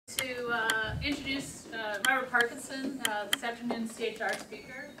introduce Robert Parkinson, this afternoon's CHR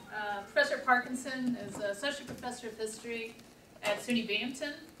speaker. Professor Parkinson is Associate Professor of History at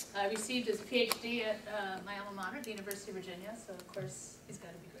SUNY-Binghamton. Received his PhD at my alma mater, the University of Virginia, so of course he's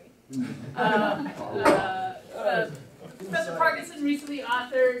got to be great. Professor Parkinson recently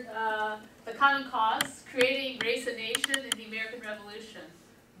authored The Common Cause, Creating Race and Nation in the American Revolution.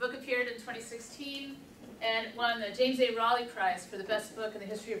 The book appeared in 2016 and won the James A. Raleigh Prize for the best book in the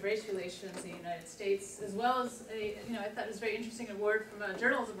history of race relations in the United States, as well as a, I thought it was a very interesting award from a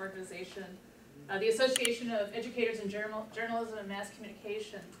journalism organization, the Association of Educators in Journalism and Mass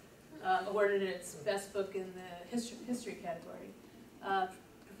Communication, awarded it its best book in the history category.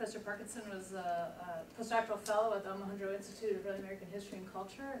 Professor Parkinson was a postdoctoral fellow at the Omohundro Institute of Early American History and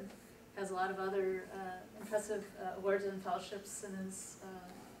Culture, and has a lot of other impressive awards and fellowships in his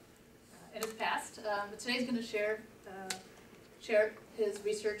past. But today he's going to share his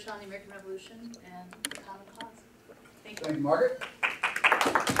research on the American Revolution and the Common Cause. Thank you. Thank you, Margaret.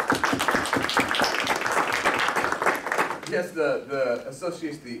 Yes, the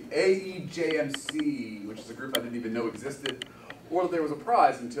association, the AEJMC, which is a group I didn't even know existed, or that there was a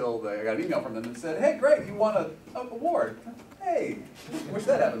prize until I got an email from them and said, hey, great, you won an award. Hey, wish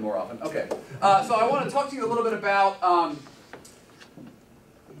that happened more often. Okay, so I want to talk to you a little bit about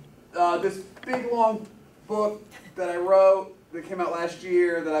this big, long book that I wrote that came out last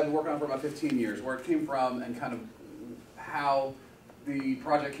year that I've been working on for about 15 years, where it came from and kind of how the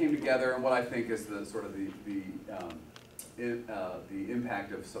project came together and what I think is the sort of the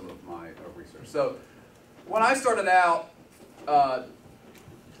impact of some of my research. So when I started out,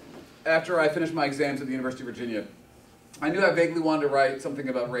 after I finished my exams at the University of Virginia, I knew I vaguely wanted to write something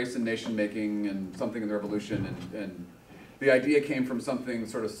about race and nation making and something in the revolution, and the idea came from something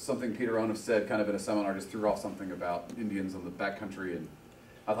Peter Onuf said kind of in a seminar, just threw off something about Indians on the backcountry, and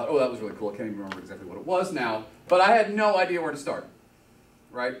I thought, oh, that was really cool. I can't even remember exactly what it was now, but I had no idea where to start,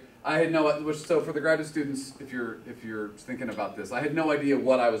 right? I had so for the graduate students, if you're thinking about this, I had no idea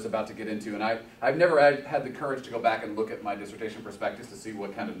what I was about to get into, and I've never had the courage to go back and look at my dissertation prospectus to see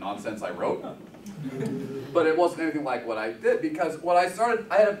what kind of nonsense I wrote, but it wasn't anything like what I did, because when I started,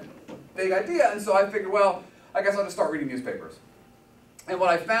 I had a big idea, and so I figured, well, I guess I'll just start reading newspapers. And what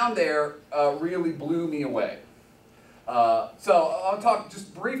I found there really blew me away. So I'll talk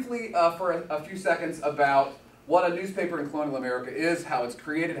just briefly for a few seconds about what a newspaper in colonial America is, how it's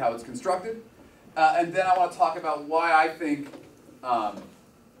created, how it's constructed. And then I want to talk about why I think some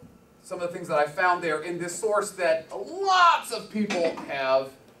of the things that I found there in this source that lots of people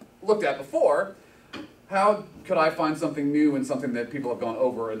have looked at before. How could I find something new and something that people have gone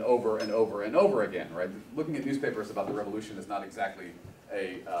over and over and over and over again, right? Looking at newspapers about the revolution is not exactly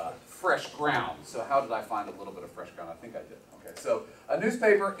a fresh ground. So how did I find a little bit of fresh ground? I think I did. Okay, so a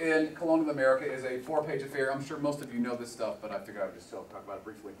newspaper in colonial America is a 4-page affair. I'm sure most of you know this stuff, but I figured I would just still talk about it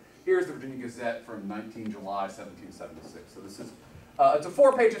briefly. Here's the Virginia Gazette from 19 July 1776. So this is, it's a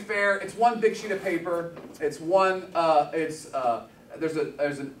 4-page affair. It's one big sheet of paper. It's one, there's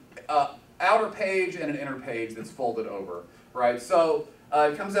an outer page and an inner page that's folded over, right? So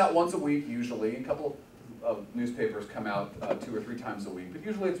it comes out once a week usually. A couple of newspapers come out 2 or 3 times a week, but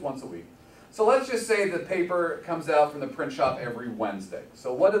usually it's once a week. So let's just say the paper comes out from the print shop every Wednesday.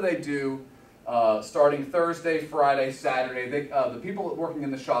 So what do? Starting Thursday, Friday, Saturday, the people working in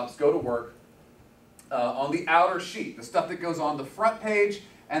the shops go to work on the outer sheet, the stuff that goes on the front page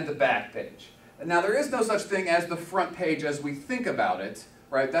and the back page. And now there is no such thing as the front page as we think about it,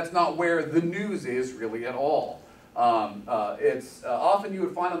 right? That's not where the news is really at all. Often you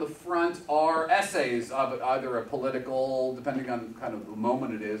would find on the front are essays of either a political, depending on kind of the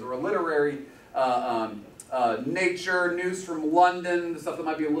moment it is, or a literary nature, news from London, the stuff that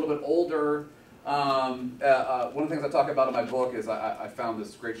might be a little bit older. One of the things I talk about in my book is I found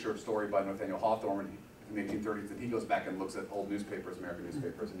this great short story by Nathaniel Hawthorne in the 1830s, and he goes back and looks at old newspapers, American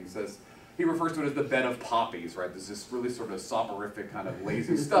newspapers, and he says, he refers to it as the bed of poppies, right? There's this really sort of soporific kind of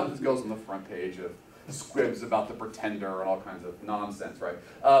lazy stuff that goes on the front page of squibs about the Pretender and all kinds of nonsense, right?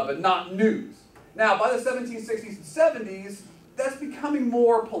 But not news. Now, by the 1760s and 70s, that's becoming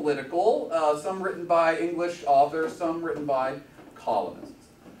more political, some written by English authors, some written by columnists.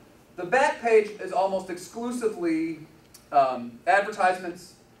 The back page is almost exclusively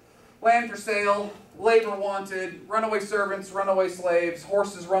advertisements, land for sale, labor wanted, runaway servants, runaway slaves,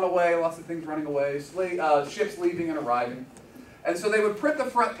 horses run away, lots of things running away, ships leaving and arriving. And so they would print the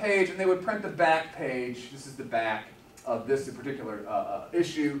front page and they would print the back page. This is the back of this particular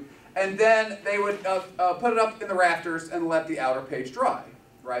issue. And then they would put it up in the rafters and let the outer page dry,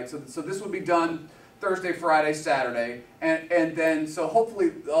 right? So this would be done Thursday, Friday, Saturday, and then so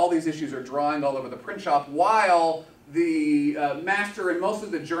hopefully all these issues are drawing all over the print shop while the master and most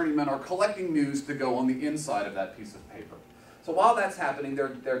of the journeymen are collecting news to go on the inside of that piece of paper. So while that's happening,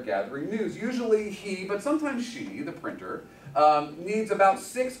 they're gathering news. Usually he, but sometimes she, the printer, needs about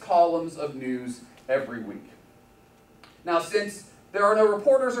 6 columns of news every week. Now, since there are no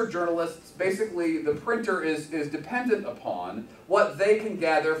reporters or journalists, basically the printer is dependent upon what they can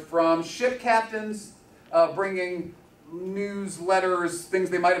gather from ship captains bringing news, letters, things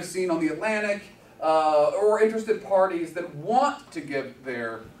they might have seen on the Atlantic, or interested parties that want to give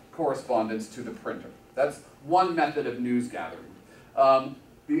their correspondence to the printer. That's one method of news gathering.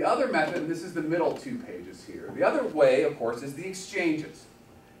 The other method, and this is the middle 2 pages here, the other way, of course, is the exchanges.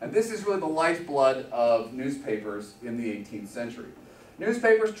 And this is really the lifeblood of newspapers in the 18th century.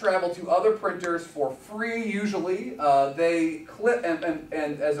 Newspapers travel to other printers for free, usually. They clip,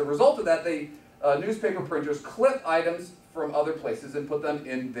 and as a result of that, newspaper printers clip items from other places and put them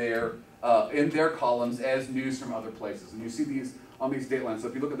in their columns as news from other places. And you see these on these date lines. So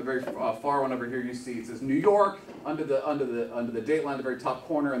if you look at the very far one over here, you see it says New York under the date line, the very top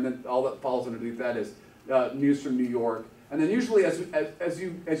corner, and then all that falls underneath that is news from New York. And then usually as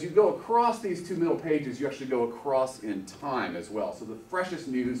you go across these 2 middle pages, you actually go across in time as well. So the freshest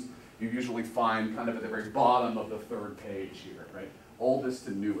news you usually find kind of at the very bottom of the 3rd page here, right? Oldest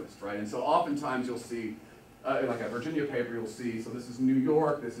to newest, right? And so oftentimes you'll see, like a Virginia paper, you'll see, so this is New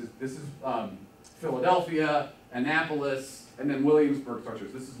York, this is Philadelphia, Annapolis, and then Williamsburg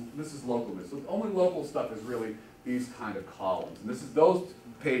structures. This is local news. So only local stuff is really these kind of columns. And this is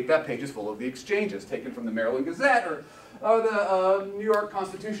that page is full of the exchanges taken from the Maryland Gazette or the New York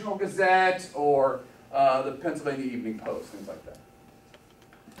Constitutional Gazette or the Pennsylvania Evening Post, things like that.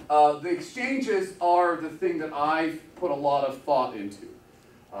 The exchanges are the thing that I've put a lot of thought into.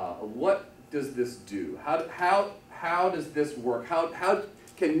 What does this do? How does this work? How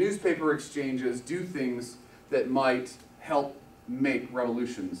can newspaper exchanges do things that might help make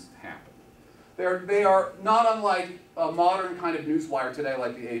revolutions happen? They are not unlike a modern kind of newswire today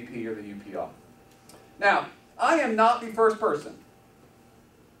like the AP or the UPR. Now, I am not the first person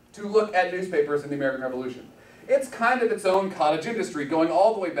to look at newspapers in the American Revolution. It's kind of its own cottage industry going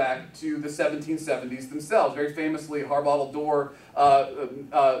all the way back to the 1770s themselves. Very famously, Harbottle Dorr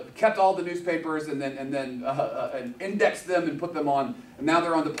kept all the newspapers and indexed them and put them on, and now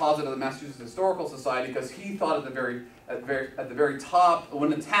they're on deposit of the Massachusetts Historical Society because he thought at the very top,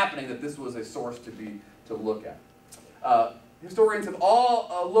 when it's happening, that this was a source to look at. Historians have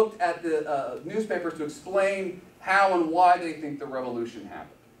all looked at the newspapers to explain how and why they think the revolution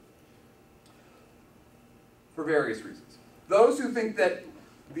happened. For various reasons. Those who think that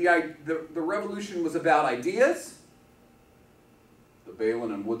the revolution was about ideas, the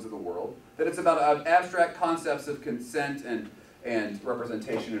Balin and Woods of the world, that it's about abstract concepts of consent and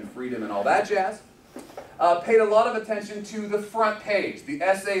representation and freedom and all that jazz, paid a lot of attention to the front page, the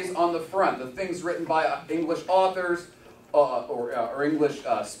essays on the front, the things written by English authors, or English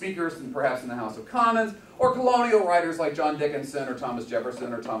speakers, and perhaps in the House of Commons, or colonial writers like John Dickinson, or Thomas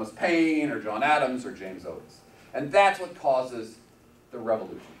Jefferson, or Thomas Paine, or John Adams, or James Otis. And that's what causes the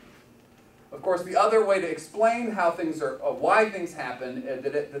revolution. Of course, the other way to explain how things are, why things happen,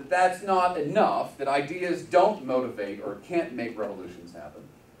 that's not enough, that ideas don't motivate or can't make revolutions happen.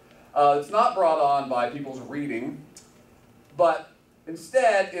 It's not brought on by people's reading, but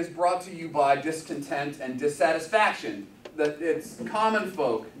instead is brought to you by discontent and dissatisfaction. That it's common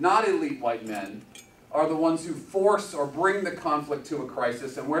folk, not elite white men, are the ones who force or bring the conflict to a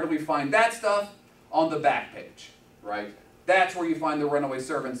crisis. And where do we find that stuff? On the back page, right? That's where you find the runaway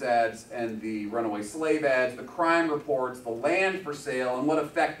servants ads and the runaway slave ads, the crime reports, the land for sale, and what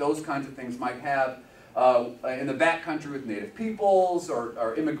effect those kinds of things might have in the backcountry with native peoples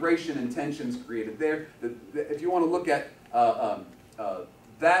or immigration and tensions created there. If you want to look at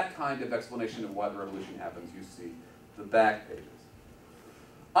that kind of explanation of why the revolution happens, you see the back pages.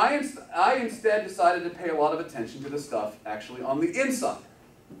 I instead decided to pay a lot of attention to the stuff actually on the inside.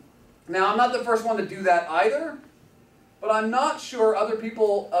 Now, I'm not the first one to do that either, but I'm not sure other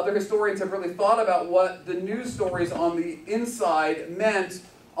historians have really thought about what the news stories on the inside meant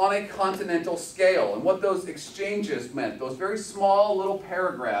on a continental scale, and what those exchanges meant, those very small little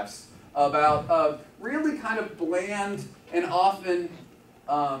paragraphs about really kind of bland and often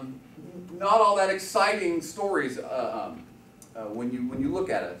not all that exciting stories when you look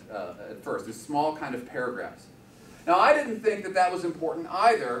at it at first, these small kind of paragraphs. Now, I didn't think that was important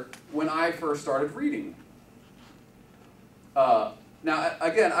either when I first started reading. Now,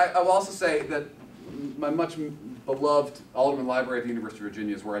 again, I will also say that my much beloved Alderman Library at the University of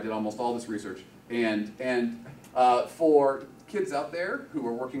Virginia is where I did almost all this research And for kids out there who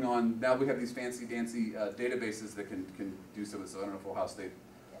are working on, now we have these fancy dancy databases that can do some of this. So I don't know if Ohio State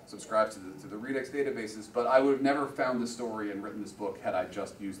subscribes to the Redex databases, but I would have never found this story and written this book had I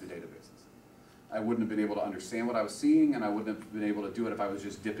just used the databases. I wouldn't have been able to understand what I was seeing, and I wouldn't have been able to do it if I was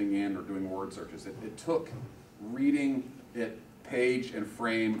just dipping in or doing word searches. It took reading it page and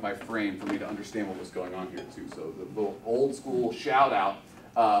frame by frame for me to understand what was going on here too. So the little old school shout out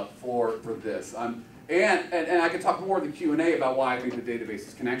for this. And I could talk more in the Q&A about why I think the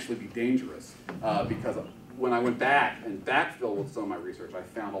databases can actually be dangerous, because when I went back and backfilled with some of my research, I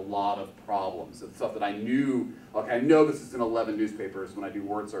found a lot of problems and stuff that I knew. Okay, I know this is in 11 newspapers. When I do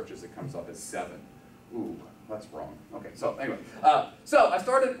word searches, it comes up as 7. Ooh, that's wrong. Okay, so anyway, so I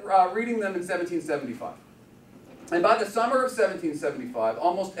started reading them in 1775. And by the summer of 1775,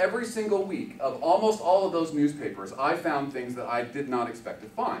 almost every single week of almost all of those newspapers, I found things that I did not expect to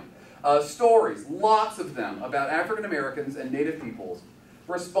find. Stories, lots of them, about African Americans and Native peoples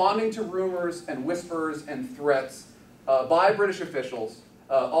responding to rumors and whispers and threats by British officials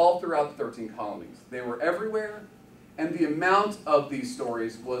all throughout the 13 colonies. They were everywhere, and the amount of these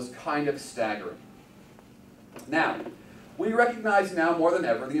stories was kind of staggering. Now, we recognize now more than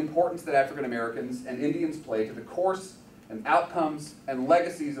ever the importance that African Americans and Indians play to the course and outcomes and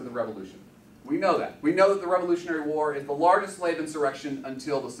legacies of the Revolution. We know that. We know that the Revolutionary War is the largest slave insurrection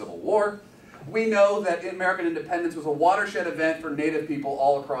until the Civil War. We know that American independence was a watershed event for Native people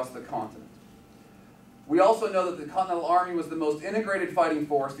all across the continent. We also know that the Continental Army was the most integrated fighting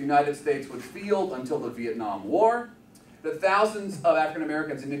force the United States would field until the Vietnam War. That thousands of African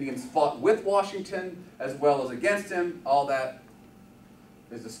Americans and Indians fought with Washington as well as against him. All that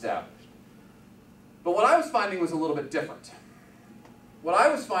is established. But what I was finding was a little bit different. What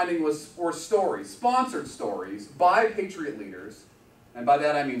I was finding were stories, sponsored stories, by patriot leaders, and by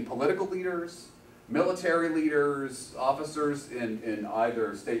that I mean political leaders, military leaders, officers in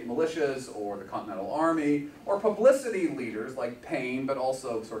either state militias or the Continental Army, or publicity leaders like Payne, but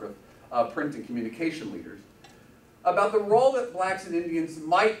also sort of print and communication leaders, about the role that blacks and Indians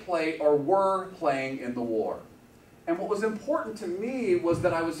might play or were playing in the war. And what was important to me was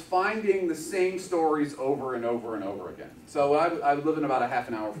that I was finding the same stories over and over and over again. So I would live in about a half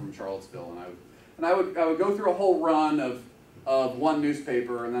an hour from Charlottesville, and I would go through a whole run of one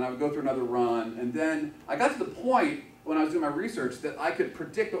newspaper, and then I would go through another run, and then I got to the point when I was doing my research that I could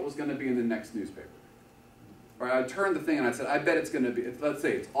predict what was going to be in the next newspaper. Or I'd turn the thing and I'd say, I bet it's going to be, let's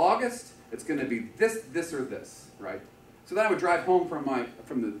say it's August, it's going to be this, this, or this, right? So then I would drive home from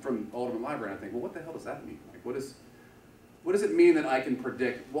Alderman Library and I think, well, what the hell does that mean? Like, what does it mean that I can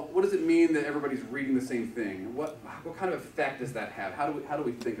predict? What does it mean that everybody's reading the same thing? What kind of effect does that have? How do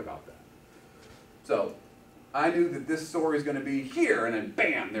we think about that? So I knew that this story is going to be here, and then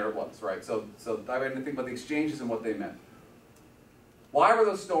bam, there it was, right? So I had to think about the exchanges and what they meant. Why were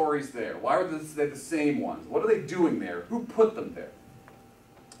those stories there? Why were they the same ones? What are they doing there? Who put them there?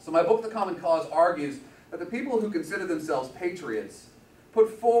 So my book, The Common Cause, argues that the people who consider themselves patriots put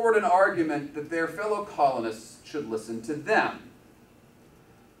forward an argument that their fellow colonists should listen to them.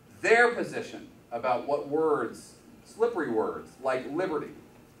 Their position about what words, slippery words, like liberty,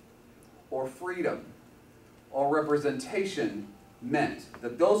 or freedom, or representation meant.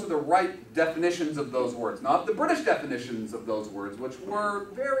 That those are the right definitions of those words, not the British definitions of those words, which were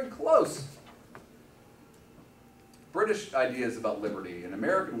very close. British ideas about liberty and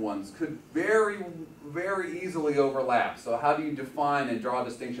American ones could very, very easily overlap. So how do you define and draw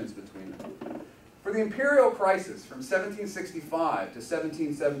distinctions between them? For the imperial crisis from 1765 to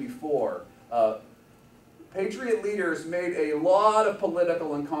 1774, patriot leaders made a lot of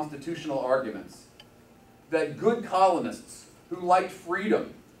political and constitutional arguments that good colonists who liked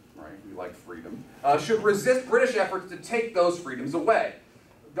freedom, right, we like freedom, should resist British efforts to take those freedoms away.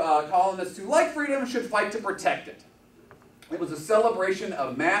 Colonists who like freedom should fight to protect it. It was a celebration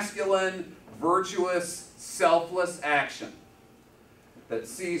of masculine, virtuous, selfless action that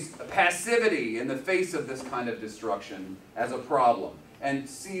sees passivity in the face of this kind of destruction as a problem, and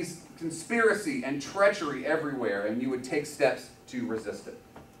sees conspiracy and treachery everywhere, and you would take steps to resist it.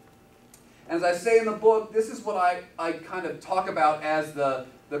 And as I say in the book, this is what I kind of talk about as the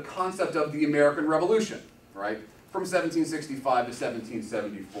concept of the American Revolution, right? From 1765 to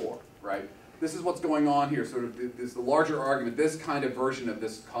 1774, right? This is what's going on here, sort of this the larger argument, this kind of version of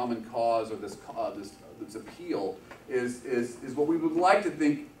this common cause or this appeal is what we would like to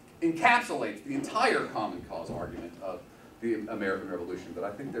think encapsulates the entire common cause argument of the American Revolution, but I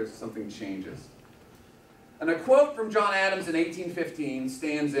think there's something changes. And a quote from John Adams in 1815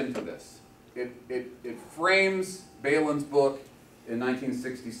 stands in for this. It frames Balin's book in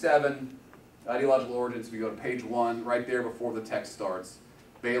 1967 Ideological origins, we go to page 1, right there before the text starts.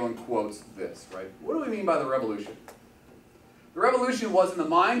 Balin quotes this, right? What do we mean by the revolution? The revolution was in the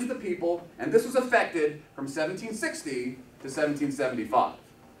minds of the people, and this was effected from 1760 to 1775.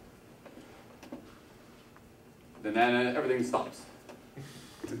 Then everything stops.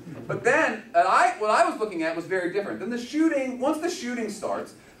 But then, what I was looking at was very different. Then the shooting, once the shooting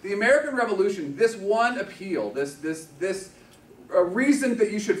starts, the American Revolution, this one appeal, this reason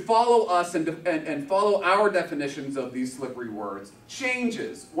that you should follow us and follow our definitions of these slippery words,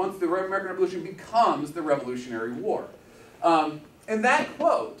 changes once the American Revolution becomes the Revolutionary War. In that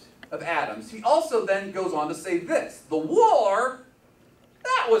quote of Adams, he also then goes on to say this: the war,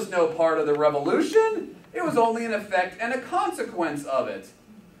 that was no part of the revolution. It was only an effect and a consequence of it.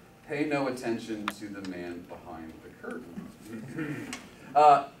 Pay no attention to the man behind the curtain.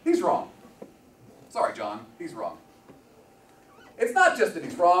 He's wrong. Sorry, John, he's wrong. It's not just that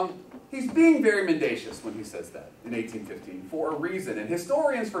he's wrong. He's being very mendacious when he says that in 1815 for a reason. And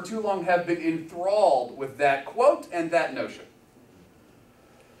historians for too long have been enthralled with that quote and that notion.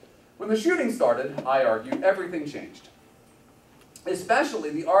 When the shooting started, I argue, everything changed. Especially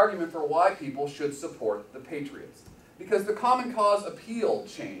the argument for why people should support the Patriots. Because the common cause appeal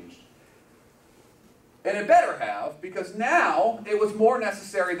changed. And it better have, because now it was more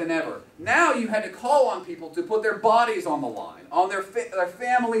necessary than ever. Now you had to call on people to put their bodies on the line, on their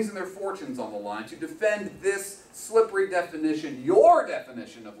families and their fortunes on the line, to defend this slippery definition, your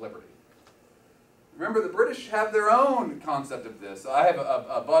definition of liberty. Remember, the British have their own concept of this. I have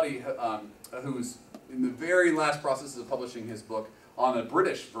a buddy who's in the very last process of publishing his book on a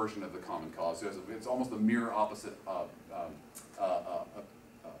British version of the common cause. It's almost a mirror opposite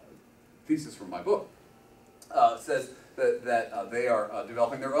thesis from my book. Says that they are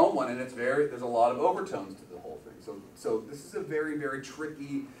developing their own one, and there's a lot of overtones to the whole thing. So this is a very, very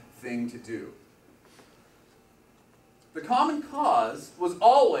tricky thing to do. The common cause was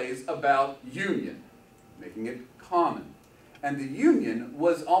always about union, making it common. And the union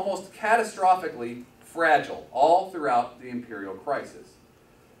was almost catastrophically fragile all throughout the imperial crisis.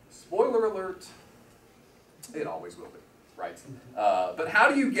 Spoiler alert, it always will be, right? But how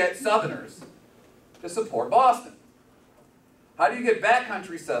do you get Southerners to support Boston? How do you get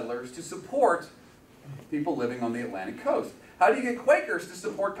backcountry settlers to support people living on the Atlantic coast? How do you get Quakers to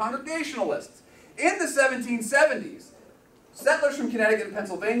support Congregationalists? In the 1770s, settlers from Connecticut and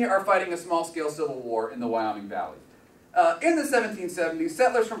Pennsylvania are fighting a small-scale civil war in the Wyoming Valley. In the 1770s,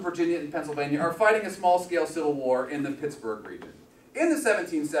 settlers from Virginia and Pennsylvania are fighting a small-scale civil war in the Pittsburgh region. In the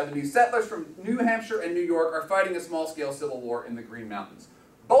 1770s, settlers from New Hampshire and New York are fighting a small-scale civil war in the Green Mountains.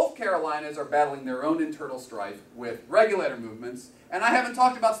 Both Carolinas are battling their own internal strife with regulator movements, and I haven't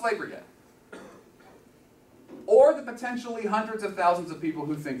talked about slavery yet. Or the potentially hundreds of thousands of people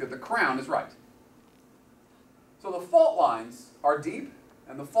who think that the crown is right. So the fault lines are deep,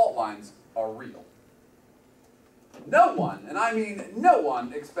 and the fault lines are real. No one, and I mean no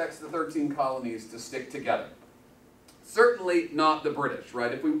one, expects the 13 colonies to stick together. Certainly not the British,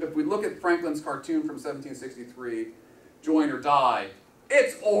 right? If we look at Franklin's cartoon from 1763, Join or Die,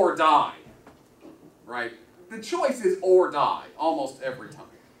 it's or die, right? The choice is or die almost every time.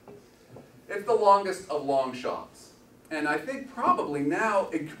 It's the longest of long shots. And I think probably now,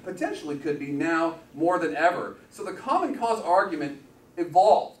 it potentially could be now more than ever. So the common cause argument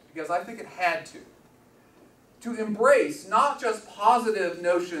evolved, because I think it had to embrace not just positive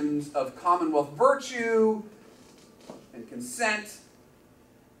notions of Commonwealth virtue and consent,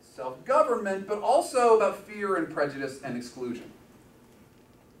 self-government, but also about fear and prejudice and exclusion.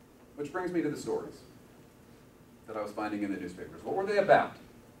 Which brings me to the stories that I was finding in the newspapers. What were they about?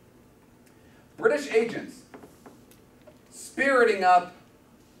 British agents spiriting up,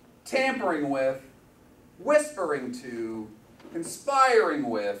 tampering with, whispering to, conspiring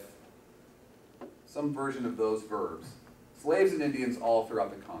with some version of those verbs. Slaves and Indians all throughout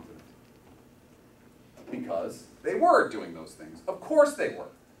the continent. Because they were doing those things. Of course they were.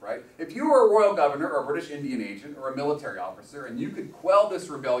 Right? If you were a royal governor or a British Indian agent or a military officer and you could quell this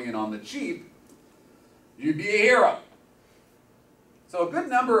rebellion on the cheap, you'd be a hero. So a good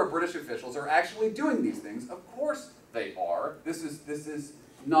number of British officials are actually doing these things. Of course they are. This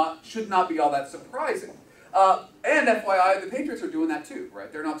should not be all that surprising. And FYI, the Patriots are doing that too,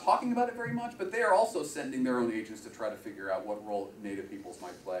 right? They're not talking about it very much, but they are also sending their own agents to try to figure out what role Native peoples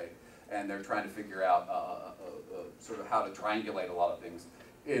might play. And they're trying to figure out sort of how to triangulate a lot of things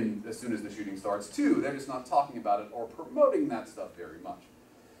as soon as the shooting starts too. They're just not talking about it or promoting that stuff very much.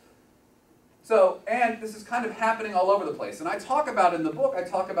 So, and this is kind of happening all over the place. And I talk about in the book, I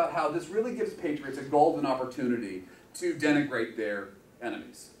talk about how this really gives patriots a golden opportunity to denigrate their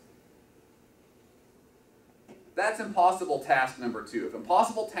enemies. That's impossible task number 2. If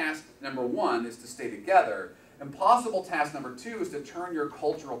impossible task number 1 is to stay together, impossible task number 2 is to turn your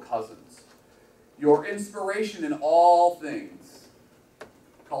cultural cousins, your inspiration in all things,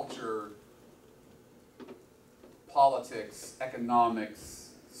 culture, politics, economics,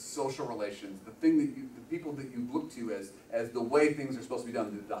 social relations, the people that you look to as the way things are supposed to be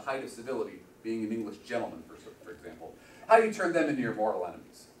done, the height of civility, being an English gentleman, for example. How do you turn them into your mortal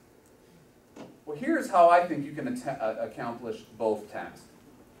enemies? Well, here's how I think you can accomplish both tasks.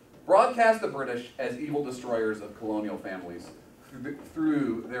 Broadcast the British as evil destroyers of colonial families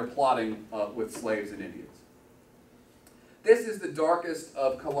through their plotting with slaves and Indians. This is the darkest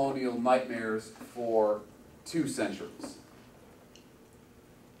of colonial nightmares for 2 centuries.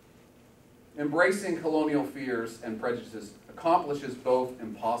 Embracing colonial fears and prejudices accomplishes both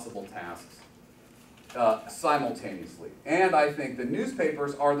impossible tasks simultaneously. And I think the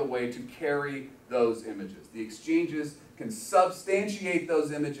newspapers are the way to carry those images. The exchanges can substantiate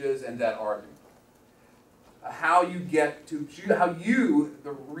those images and that argument. How you,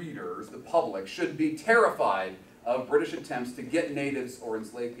 the readers, the public, should be terrified of British attempts to get natives or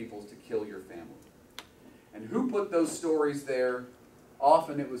enslaved peoples to kill your family. And who put those stories there?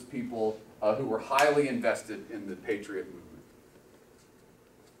 Often it was people who were highly invested in the patriot movement.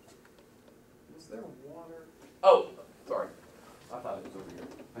 Was there water? Oh, sorry. I thought it was over here.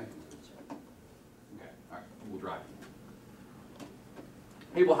 Thank you. Okay, all right, we'll drive.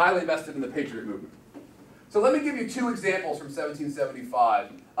 People highly invested in the patriot movement. So let me give you 2 examples from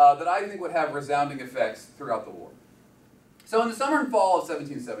 1775 that I think would have resounding effects throughout the war. So in the summer and fall of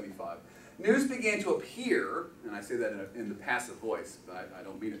 1775, news began to appear, and I say that in the passive voice, but I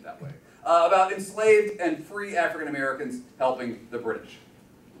don't mean it that way, about enslaved and free African Americans helping the British.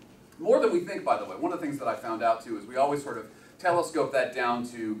 More than we think, by the way. One of the things that I found out, too, is we always sort of telescope that down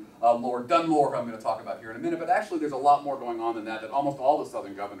to Lord Dunmore, who I'm going to talk about here in a minute, but actually there's a lot more going on than that almost all the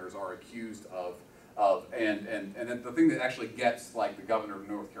Southern governors are accused of, and the thing that actually gets, like, the governor of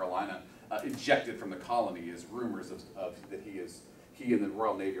North Carolina ejected from the colony is rumors of that he and the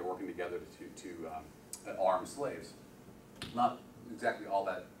Royal Navy are working together to arm slaves. Not exactly all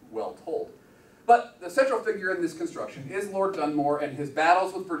that well told. But the central figure in this construction is Lord Dunmore and his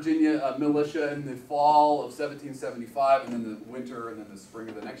battles with Virginia militia in the fall of 1775 and then the winter and then the spring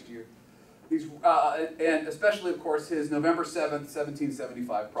of the next year. And especially, of course, his November 7th,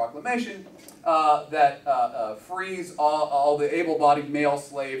 1775 proclamation that frees all the able-bodied male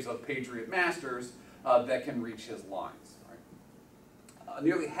slaves of patriot masters that can reach his lines. Right?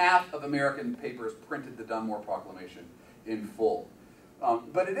 Nearly half of American papers printed the Dunmore Proclamation in full.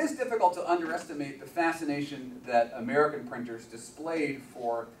 But it is difficult to underestimate the fascination that American printers displayed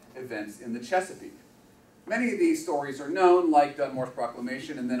for events in the Chesapeake. Many of these stories are known, like Dunmore's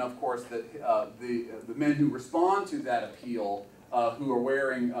Proclamation, and then, of course, the men who respond to that appeal, who are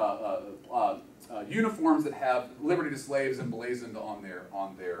wearing uniforms that have liberty to slaves emblazoned on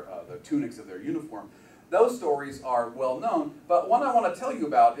the tunics of their uniform. Those stories are well known, but one I want to tell you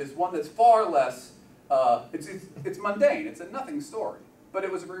about is one that's far less, it's mundane, it's a nothing story, but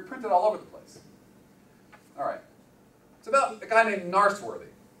it was reprinted all over the place. All right, it's about a guy named Narsworthy.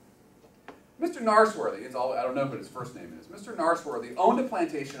 Mr. Narsworthy, I don't know what his first name is, Mr. Narsworthy owned a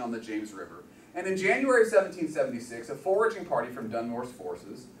plantation on the James River, and in January 1776, a foraging party from Dunmore's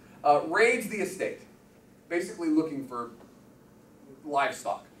forces raids the estate, basically looking for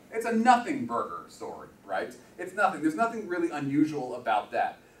livestock. It's a nothing burger story, right? It's nothing. There's nothing really unusual about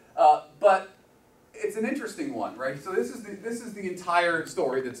that. But it's an interesting one, right? So this is the entire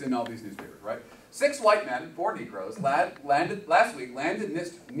story that's in all these newspapers, right? 6 white men, 4 Negroes, last week landed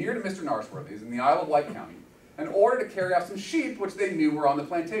near to Mr. Narsworthy's in the Isle of Wight County in order to carry off some sheep which they knew were on the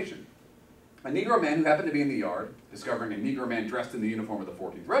plantation. A Negro man who happened to be in the yard, discovering a Negro man dressed in the uniform of the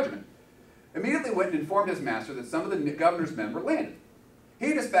 14th Regiment, immediately went and informed his master that some of the governor's men were landed.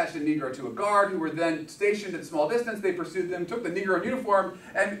 He dispatched a Negro to a guard who were then stationed at a small distance. They pursued them, took the Negro in uniform,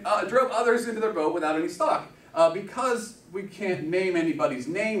 and drove others into their boat without any stock. Because we can't name anybody's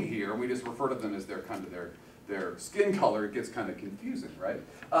name here, we just refer to them as their skin color, it gets kind of confusing, right?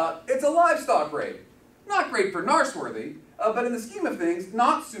 It's a livestock raid. Not great for Narsworthy, but in the scheme of things,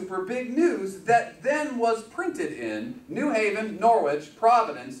 not super big news that then was printed in New Haven, Norwich,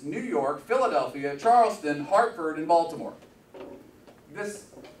 Providence, New York, Philadelphia, Charleston, Hartford, and Baltimore. This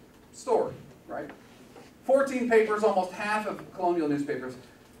story, right? 14 papers, almost half of colonial newspapers,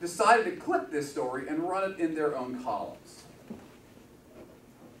 decided to clip this story and run it in their own columns.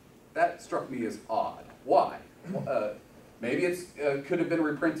 That struck me as odd. Why? Maybe it could have been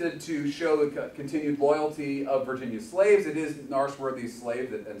reprinted to show the continued loyalty of Virginia slaves. It is Narsworthy's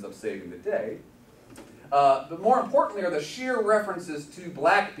slave that ends up saving the day. But more importantly are the sheer references to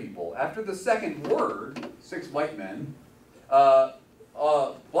black people. After the second word, 6 white men,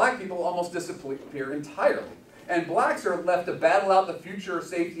 black people almost disappear entirely. And blacks are left to battle out the future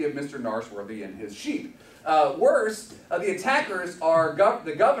safety of Mr. Narsworthy and his sheep. Worse, the attackers are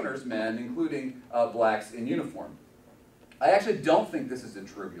the governor's men, including blacks in uniform. I actually don't think this is a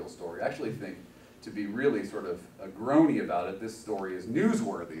trivial story. I actually think, to be really sort of groany about it, this story is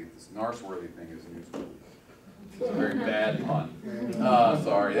newsworthy. This Narsworthy thing is newsworthy. It's a very bad pun.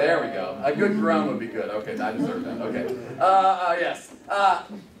 Sorry, there we go. A good groan would be good. Okay, I deserve that. Okay. Yes.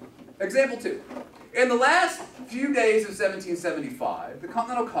 Example 2. In the last few days of 1775, the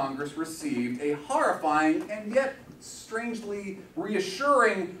Continental Congress received a horrifying and yet strangely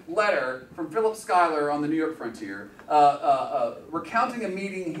reassuring letter from Philip Schuyler on the New York frontier, recounting a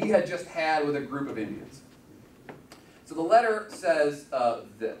meeting he had just had with a group of Indians. So the letter says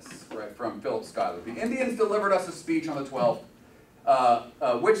this, right, from Philip Schuyler. The Indians delivered us a speech on the 12th,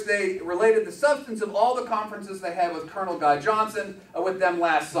 which they related the substance of all the conferences they had with Colonel Guy Johnson with them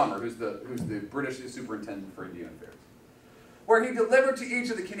last summer, who's the British superintendent for Indian affairs, where he delivered to each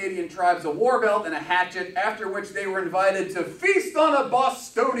of the Canadian tribes a war belt and a hatchet, after which they were invited to feast on a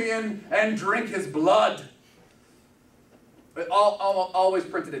Bostonian and drink his blood. But always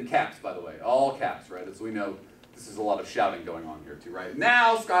printed in caps, by the way, all caps, right? As we know, this is a lot of shouting going on here too, right?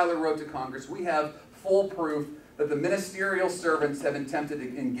 Now, Schuyler wrote to Congress, we have full proof that the ministerial servants have attempted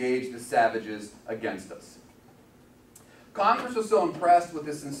to engage the savages against us. Congress was so impressed with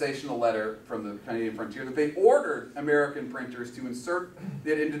this sensational letter from the Canadian frontier that they ordered American printers to insert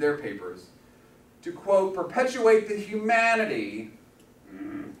it into their papers to, quote, perpetuate the humanity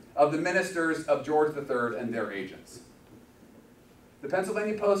of the ministers of George III and their agents. The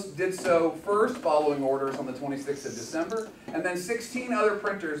Pennsylvania Post did so first, following orders on the 26th of December, and then 16 other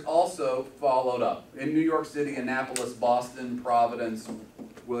printers also followed up in New York City, Annapolis, Boston, Providence,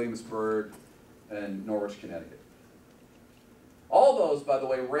 Williamsburg, and Norwich, Connecticut. All those, by the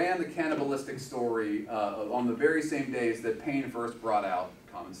way, ran the cannibalistic story on the very same days that Paine first brought out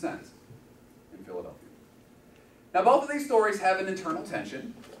Common Sense in Philadelphia. Now, both of these stories have an internal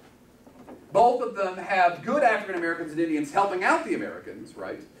tension. Both of them have good African Americans and Indians helping out the Americans,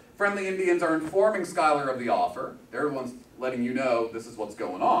 right? Friendly Indians are informing Schuyler of the offer. They're the ones letting you know this is what's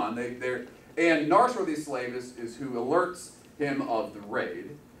going on. And Narsworthy's slave is who alerts him of the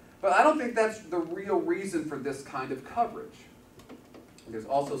raid. But I don't think that's the real reason for this kind of coverage. There's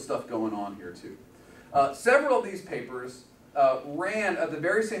also stuff going on here too. Several of these papers ran at the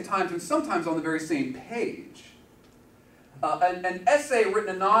very same times and sometimes on the very same page. An essay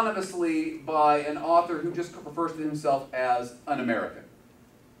written anonymously by an author who just refers to himself as an American.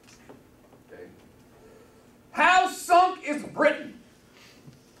 Okay. How sunk is Britain?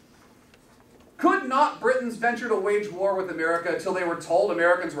 Could not Britons venture to wage war with America until they were told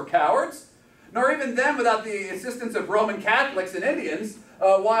Americans were cowards? Nor even then without the assistance of Roman Catholics and Indians,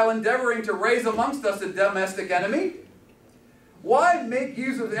 while endeavoring to raise amongst us a domestic enemy? Why make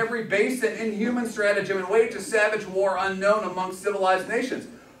use of every base and inhuman stratagem and wage a savage war unknown amongst civilized nations?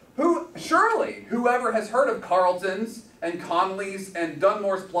 Surely, whoever has heard of Carleton's and Conley's and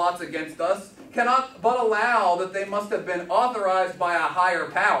Dunmore's plots against us cannot but allow that they must have been authorized by a higher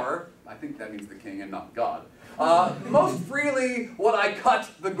power. I think that means the king and not God. Most freely would I cut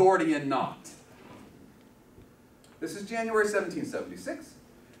the Gordian knot. This is January 1776.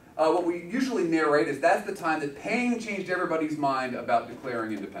 What we usually narrate is that's the time that Paine changed everybody's mind about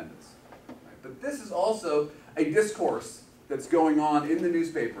declaring independence. Right? But this is also a discourse that's going on in the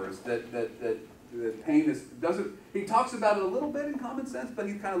newspapers that Paine doesn't. He talks about it a little bit in Common Sense, but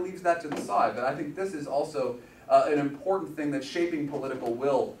he kind of leaves that to the side. But I think this is also an important thing that's shaping political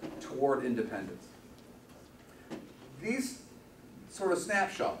will toward independence. These sort of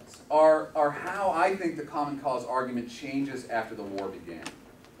snapshots are how I think the Common Cause argument changes after the war began.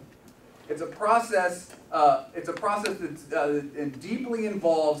 It's a process that deeply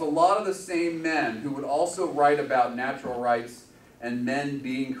involves a lot of the same men who would also write about natural rights and men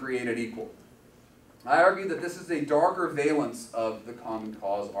being created equal. I argue that this is a darker valence of the Common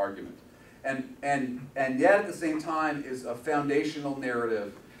Cause argument, and yet at the same time is a foundational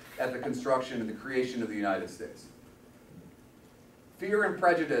narrative at the construction and the creation of the United States. Fear and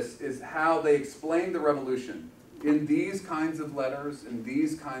prejudice is how they explain the revolution in these kinds of letters, in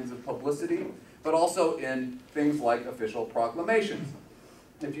these kinds of publicity, but also in things like official proclamations.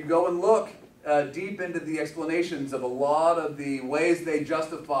 If you go and look deep into the explanations of a lot of the ways they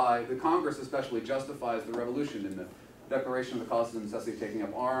justify, the Congress especially justifies the revolution in the Declaration of the Cause of Necessity taking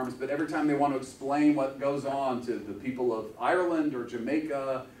up arms, but every time they want to explain what goes on to the people of Ireland or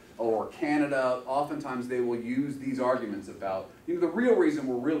Jamaica or Canada, oftentimes they will use these arguments about, the real reason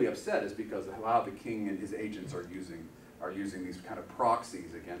we're really upset is because of how the king and his agents are using these kind of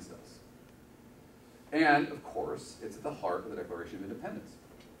proxies against us. And, of course, it's at the heart of the Declaration of Independence.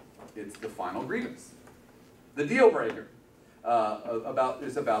 It's the final grievance. The deal breaker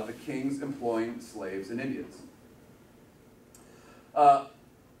is about the kings employing slaves and Indians. All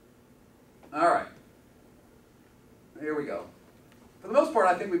right. Here we go. For the most part,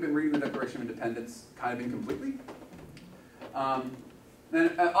 I think we've been reading the Declaration of Independence kind of incompletely.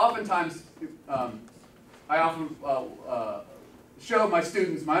 And oftentimes, I often show my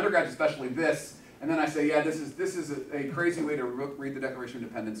students, my undergrads especially, this, and then I say, yeah, this is a crazy way to read the Declaration of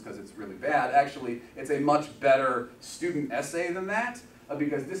Independence because it's really bad. Actually, it's a much better student essay than that,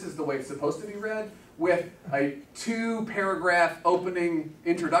 because this is the way it's supposed to be read, with a 2-paragraph opening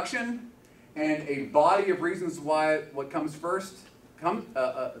introduction and a body of reasons why what comes first,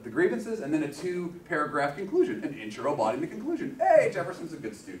 the grievances, and then a 2-paragraph conclusion, an intro, body, and the conclusion. Hey, Jefferson's a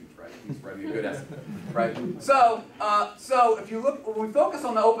good student, right? He's writing a good essay, right? So if you look, when we focus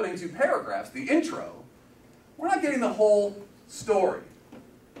on the opening 2 paragraphs, the intro, we're not getting the whole story.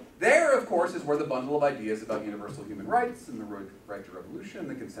 There, of course, is where the bundle of ideas about universal human rights and the right to revolution,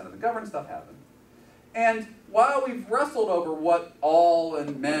 the consent of the governed stuff happen. And while we've wrestled over what all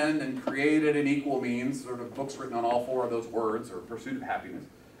and men and created and equal means, sort of books written on all 4 of those words, or pursuit of happiness,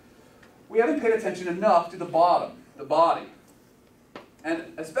 we haven't paid attention enough to the bottom, the body.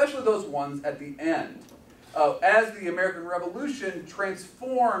 And especially those ones at the end. As the American Revolution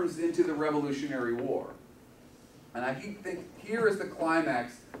transforms into the Revolutionary War. And I think here is the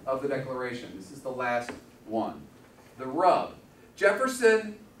climax of the Declaration. This is the last one. The rub.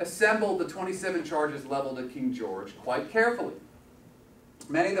 Jefferson assembled the 27 charges leveled at King George quite carefully.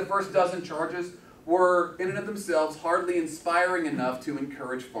 Many of the first dozen charges were, in and of themselves, hardly inspiring enough to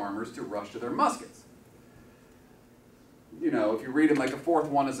encourage farmers to rush to their muskets. You know, if you read them, like the 4th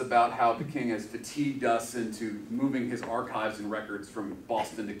one is about how the king has fatigued us into moving his archives and records from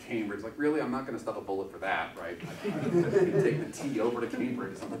Boston to Cambridge. Like, really, I'm not going to stuff a bullet for that, right? I can take the tea over to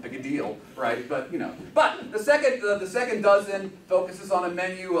Cambridge. It's not that big a deal, right? But, you know. But the second dozen focuses on a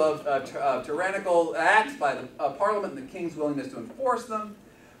menu of tyrannical acts by the Parliament and the king's willingness to enforce them.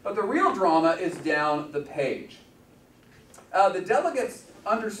 But the real drama is down the page. The delegates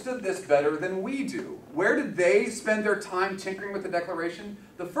understood this better than we do. Where did they spend their time tinkering with the Declaration?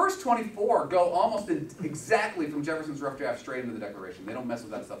 The first 24 go almost exactly from Jefferson's rough draft straight into the Declaration. They don't mess with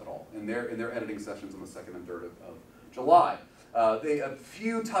that stuff at all in their editing sessions on the 2nd and 3rd of July. A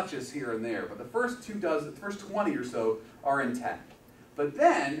few touches here and there, but the first 20 or so are intact. But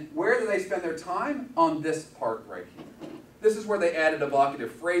then, where do they spend their time? On this part right here. This is where they added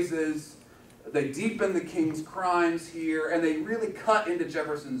evocative phrases. They deepen the king's crimes here, and they really cut into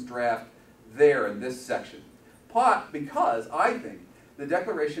Jefferson's draft there in this section. Because, I think, the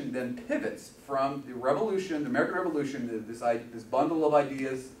Declaration then pivots from the Revolution, the American Revolution, this bundle of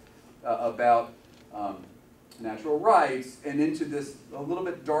ideas about natural rights, and into this a little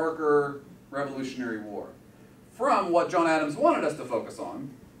bit darker Revolutionary War. From what John Adams wanted us to focus on,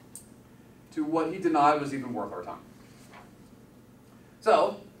 to what he denied was even worth our time.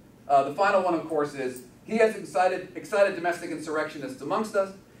 So, the final one, of course, is, he has excited domestic insurrectionists amongst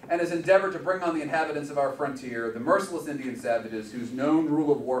us, and has endeavored to bring on the inhabitants of our frontier the merciless Indian savages whose known rule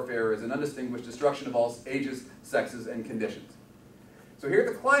of warfare is an undistinguished destruction of all ages, sexes, and conditions. So here at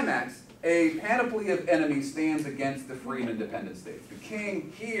the climax, a panoply of enemies stands against the free and independent states. The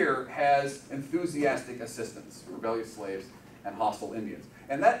king here has enthusiastic assistants, rebellious slaves, and hostile Indians.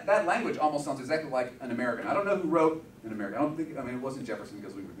 And that language almost sounds exactly like an American. I don't know who wrote an American. It wasn't Jefferson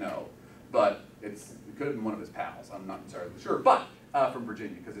because we would know, but it could have been one of his pals. I'm not entirely sure, but from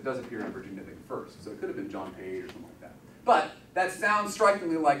Virginia, because it does appear in a Virginia thing first. So it could have been John Page or something like that. But that sounds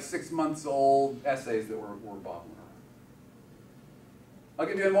strikingly like 6 months old essays that were bobbling around. I'll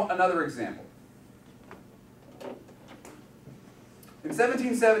give you another example. In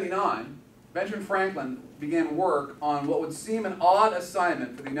 1779, Benjamin Franklin began work on what would seem an odd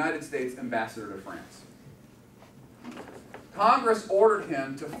assignment for the United States ambassador to France. Congress ordered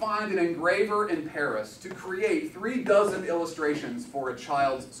him to find an engraver in Paris to create 36 illustrations for a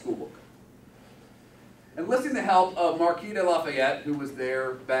child's schoolbook. Enlisting the help of Marquis de Lafayette, who was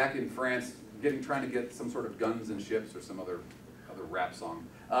there back in France, trying to get some sort of guns and ships or some other rap song.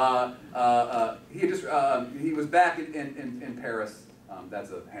 He was back in Paris.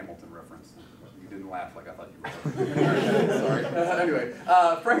 That's a Hamilton reference. You didn't laugh like I thought you were. Sorry. Anyway,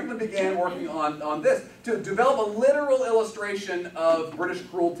 Franklin began working on this to develop a literal illustration of British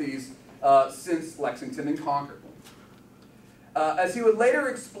cruelties since Lexington and Concord. As he would later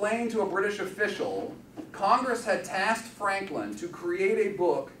explain to a British official, Congress had tasked Franklin to create a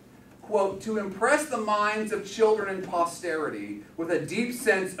book, quote, to impress the minds of children and posterity with a deep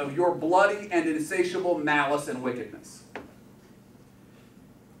sense of your bloody and insatiable malice and wickedness.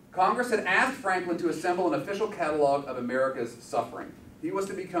 Congress had asked Franklin to assemble an official catalog of America's suffering. He was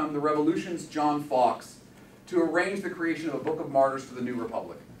to become the Revolution's John Fox, to arrange the creation of a book of martyrs for the new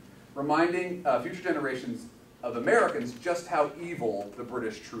republic, reminding future generations of Americans just how evil the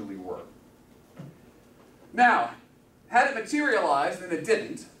British truly were. Now, had it materialized, and it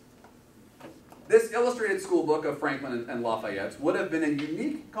didn't, this illustrated school book of Franklin and Lafayette's would have been a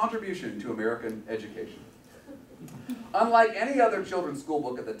unique contribution to American education. Unlike any other children's school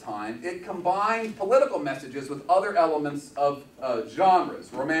book at the time, it combined political messages with other elements of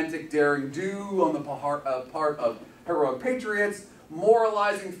genres, romantic daring-do on the part of heroic patriots,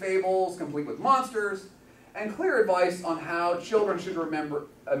 moralizing fables complete with monsters, and clear advice on how children should remember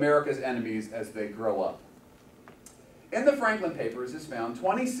America's enemies as they grow up. In the Franklin Papers is found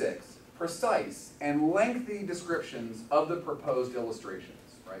 26 precise and lengthy descriptions of the proposed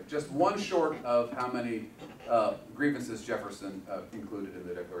illustrations, right? Just one short of how many grievances Jefferson included in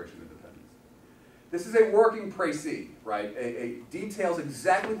the Declaration of Independence. This is a working précis, right? It details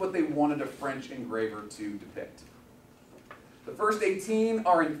exactly what they wanted a French engraver to depict. The first 18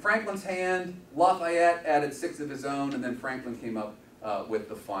 are in Franklin's hand. Lafayette added 6 of his own, and then Franklin came up with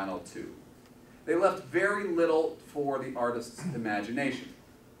the final 2. They left very little for the artist's imagination.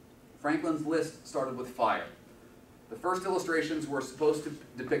 Franklin's list started with fire. The first illustrations were supposed to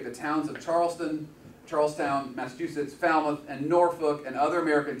depict the towns of Charlestown, Massachusetts, Falmouth, and Norfolk, and other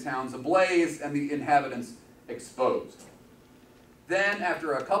American towns ablaze and the inhabitants exposed. Then,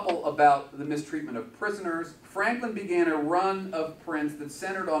 after a couple about the mistreatment of prisoners, Franklin began a run of prints that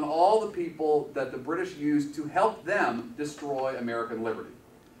centered on all the people that the British used to help them destroy American liberty,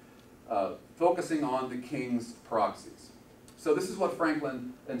 focusing on the king's proxies. So this is what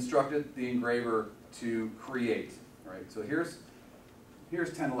Franklin instructed the engraver to create. Right? So here's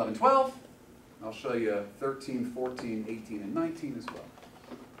 10, 11, 12. I'll show you 13, 14, 18, and 19 as well.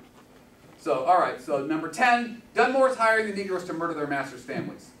 So, all right, so number 10, Dunmore's hiring the Negroes to murder their master's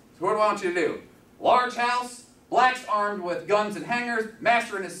families. So what do I want you to do? Large house, blacks armed with guns and hangers,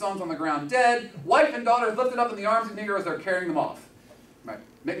 master and his sons on the ground dead, wife and daughters lifted up in the arms of Negroes, they're carrying them off. Right,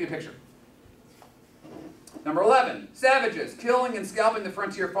 make me a picture. Number 11, savages, killing and scalping the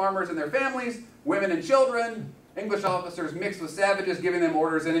frontier farmers and their families, women and children, English officers mixed with savages, giving them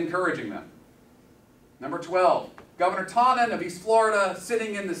orders and encouraging them. Number 12, Governor Taunton of East Florida,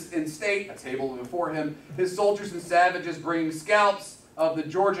 sitting in state, a table before him, his soldiers and savages bringing scalps of the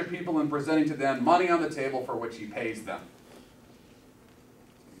Georgia people and presenting to them money on the table for which he pays them.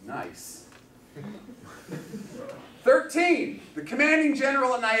 Nice. 13, the commanding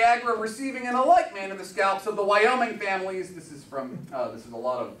general at Niagara receiving in a like manner the scalps of the Wyoming families. This is a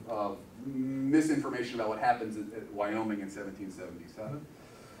lot of misinformation about what happens at Wyoming in 1777.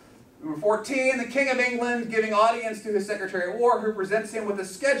 Number 14, the King of England giving audience to his Secretary of War, who presents him with a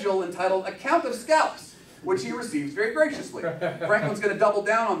schedule entitled Account of Scalps, which he receives very graciously. Franklin's going to double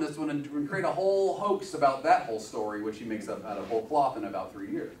down on this one and create a whole hoax about that whole story, which he makes up out of whole cloth in about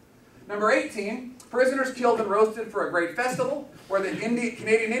 3 years. Number 18, prisoners killed and roasted for a great festival, where the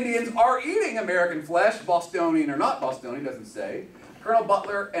Canadian Indians are eating American flesh, Bostonian or not Bostonian, doesn't say. Colonel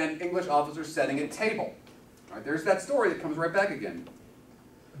Butler and English officers setting at table. All right, there's that story that comes right back again.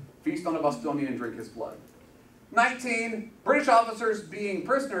 Feast on a Bostonian and drink his blood. 19, British officers being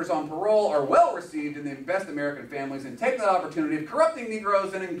prisoners on parole are well received in the best American families and take the opportunity of corrupting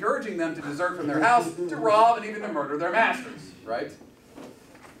Negroes and encouraging them to desert from their house, to rob, and even to murder their masters. Right?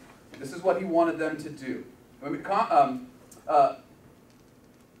 This is what he wanted them to do.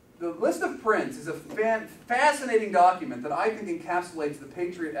 The list of prints is a fascinating document that I think encapsulates the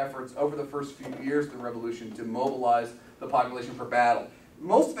patriot efforts over the first few years of the Revolution to mobilize the population for battle.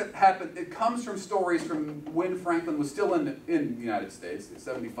 Most of it comes from stories from when Franklin was still in the United States,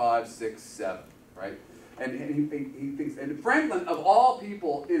 75, 6, 7, right? And he thinks, and Franklin, of all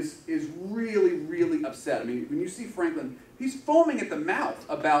people, is really, really upset. I mean, when you see Franklin, he's foaming at the mouth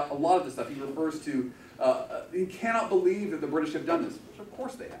about a lot of the stuff. He refers to, he cannot believe that the British have done this, which of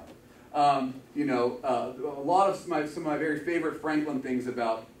course they have. A lot of some of my very favorite Franklin things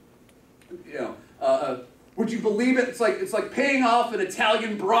about, would you believe it? It's like paying off an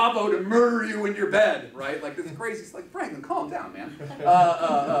Italian bravo to murder you in your bed, right? Like this crazy. It's like, Franklin, calm down, man. This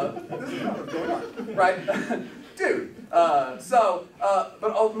is not what's going on, right? Dude.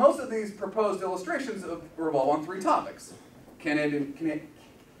 But most of these proposed illustrations revolve on 3 topics: cannonading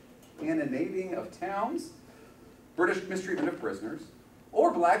of towns, British mistreatment of prisoners,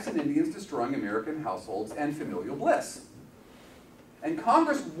 or blacks and Indians destroying American households and familial bliss. And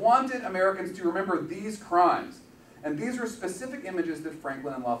Congress wanted Americans to remember these crimes. And these were specific images that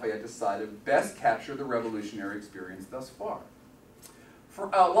Franklin and Lafayette decided best capture the revolutionary experience thus far.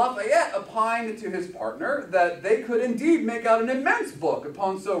 Lafayette opined to his partner that they could indeed make out an immense book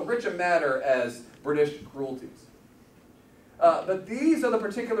upon so rich a matter as British cruelties. But these are the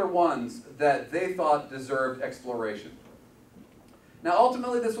particular ones that they thought deserved exploration. Now,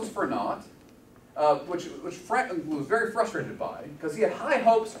 ultimately, this was for naught, which Franklin was very frustrated by, because he had high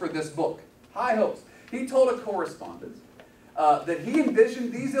hopes for this book. High hopes. He told a correspondent that he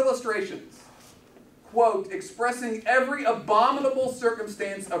envisioned these illustrations, quote, expressing every abominable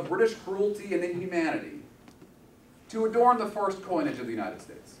circumstance of British cruelty and inhumanity, to adorn the first coinage of the United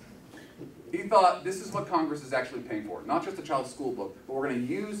States. He thought, this is what Congress is actually paying for. Not just a child's school book, but we're going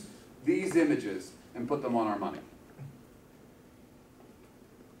to use these images and put them on our money.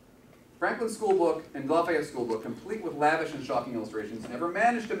 Franklin's school book and Lafayette's school book, complete with lavish and shocking illustrations, never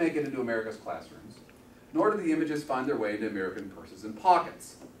managed to make it into America's classrooms, nor did the images find their way into American purses and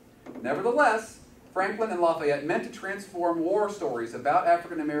pockets. Nevertheless, Franklin and Lafayette meant to transform war stories about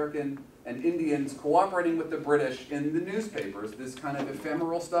African American and Indians cooperating with the British in the newspapers, this kind of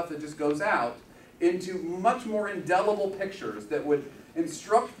ephemeral stuff that just goes out, into much more indelible pictures that would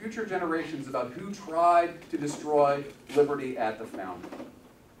instruct future generations about who tried to destroy liberty at the founding.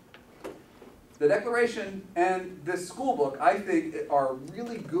 The Declaration and this school book, I think, are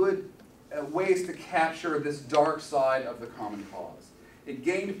really good ways to capture this dark side of the common cause. It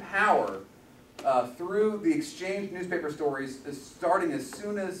gained power through the exchanged newspaper stories starting as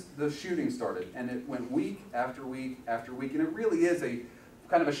soon as the shooting started, and it went week after week after week, and it really is a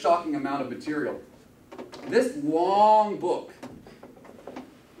kind of a shocking amount of material. This long book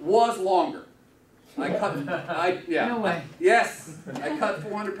was longer. No way. Yes, I cut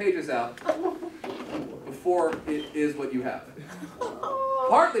 400 pages out before it is what you have.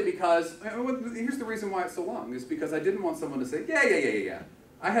 Partly because, here's the reason why it's so long, is because I didn't want someone to say, yeah.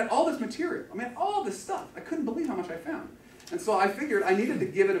 I had all this material, all this stuff. I couldn't believe how much I found. And so I figured I needed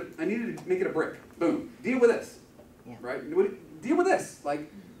to make it a brick. Boom, deal with this, right? Deal with this,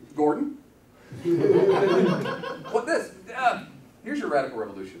 like, Gordon. What this? Here's your radical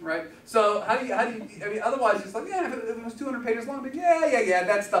revolution, right? So how do you, otherwise it's like, yeah, if it was 200 pages long, but yeah,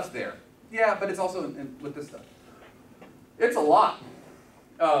 that stuff's there. Yeah, but it's also with this stuff. It's a lot.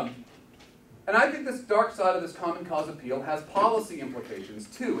 And I think this dark side of this common cause appeal has policy implications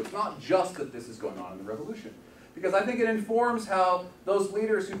too. It's not just that this is going on in the revolution. Because I think it informs how those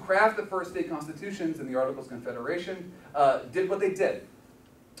leaders who craft the first state constitutions and the Articles of Confederation did what they did.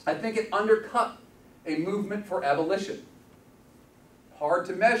 I think it undercut a movement for abolition. Hard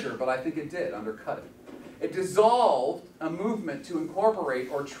to measure, but I think it did undercut it. It dissolved a movement to incorporate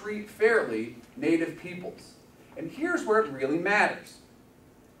or treat fairly Native peoples. And here's where it really matters.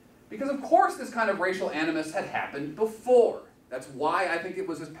 Because of course this kind of racial animus had happened before. That's why I think it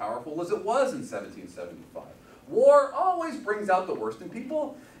was as powerful as it was in 1775. War always brings out the worst in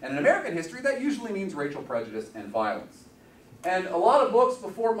people, and in American history that usually means racial prejudice and violence. And a lot of books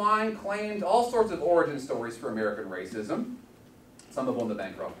before mine claimed all sorts of origin stories for American racism. Some have won the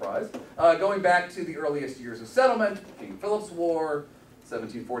Bancroft Prize, going back to the earliest years of settlement, King Philip's War,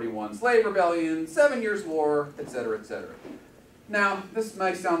 1741 Slave Rebellion, 7 Years' War, etc., etc. Now, this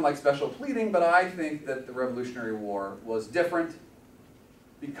might sound like special pleading, but I think that the Revolutionary War was different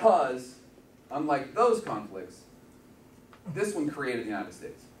because, unlike those conflicts, this one created the United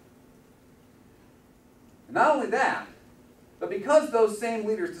States. And not only that, but because those same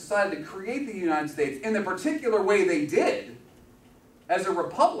leaders decided to create the United States in the particular way they did, as a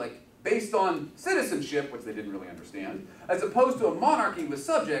republic based on citizenship, which they didn't really understand, as opposed to a monarchy with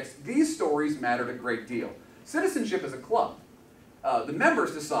subjects, these stories mattered a great deal. Citizenship is a club. The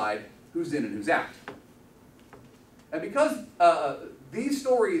members decide who's in and who's out. And because these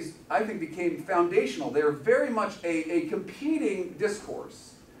stories, I think, became foundational, they're very much a competing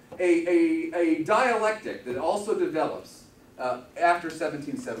discourse, a dialectic that also develops after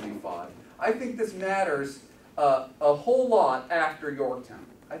 1775. I think this matters a whole lot after Yorktown.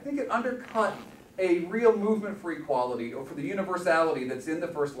 I think it undercut a real movement for equality or for the universality that's in the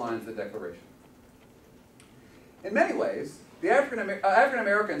first lines of the Declaration. In many ways, the African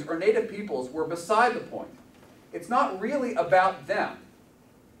Americans or Native peoples were beside the point. It's not really about them.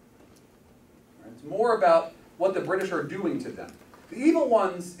 It's more about what the British are doing to them. The evil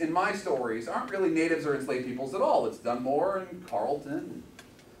ones in my stories aren't really natives or enslaved peoples at all. It's Dunmore and Carleton and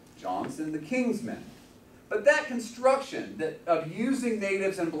Johnson, the King's men. But that construction of using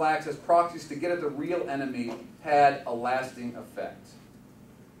natives and blacks as proxies to get at the real enemy had a lasting effect.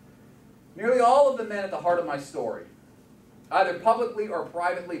 Nearly all of the men at the heart of my story either publicly or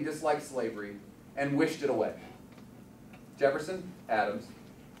privately disliked slavery and wished it away. Jefferson, Adams,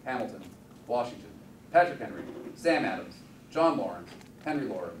 Hamilton, Washington, Patrick Henry, Sam Adams, John Lawrence, Henry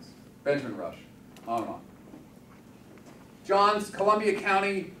Lawrence, Benjamin Rush, on and on. John's Columbia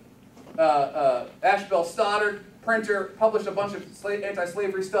County, Ashbel Stoddard, printer, published a bunch of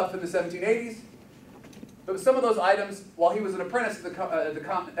anti-slavery stuff in the 1780s. But some of those items, while he was an apprentice at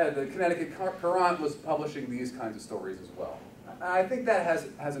the Connecticut Courant, was publishing these kinds of stories as well. I think that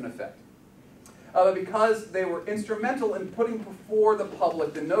has an effect. Because they were instrumental in putting before the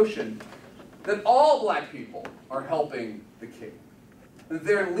public the notion that all black people are helping the king. That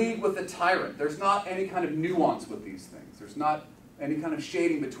they're in league with the tyrant. There's not any kind of nuance with these things. There's not any kind of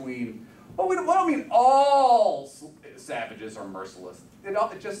shading between, oh, we don't mean all savages are merciless.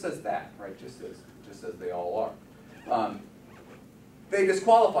 It just says that, right? It just says they all are. They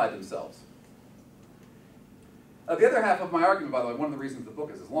disqualify themselves. The other half of my argument, by the way, one of the reasons the book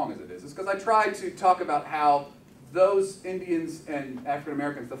is as long as it is because I tried to talk about how those Indians and African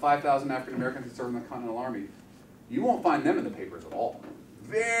Americans, the 5,000 African Americans that served in the Continental Army, you won't find them in the papers at all.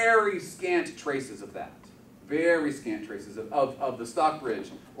 Very scant traces of that. Very scant traces of the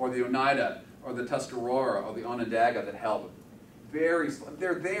Stockbridge or the Oneida or the Tuscarora or the Onondaga that held. They're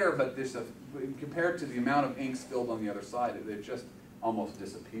there, but compared to the amount of ink spilled on the other side, they've just almost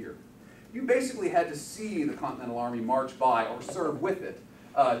disappeared. You basically had to see the Continental Army march by or serve with it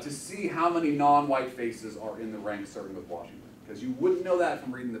to see how many non-white faces are in the ranks serving with Washington. Because you wouldn't know that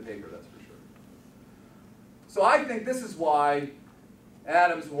from reading the paper, that's for sure. So I think this is why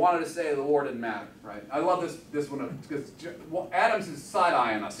Adams wanted to say the war didn't matter, right? I love this one because Adams is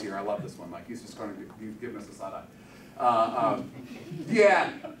side-eyeing us here. I love this one. Like he's just he's giving us a side-eye.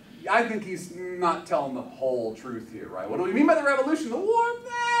 Yeah. I think he's not telling the whole truth here, right? What do we mean by the revolution? The war?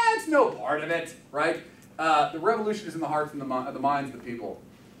 That's no part of it, right? The revolution is in the hearts and the minds of the people.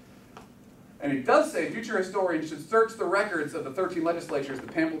 And he does say future historians should search the records of the 13 legislatures, the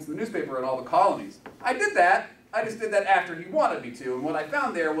pamphlets in the newspaper, and all the colonies. I did that. I just did that after he wanted me to, and what I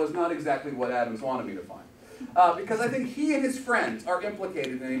found there was not exactly what Adams wanted me to find. Because I think he and his friends are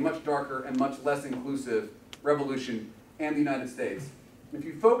implicated in a much darker and much less inclusive revolution and the United States. If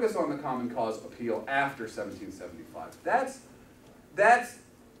you focus on the Common Cause appeal after 1775,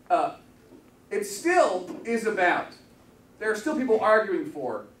 it still is about, there are still people arguing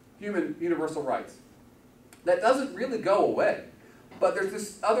for human universal rights. That doesn't really go away. But there's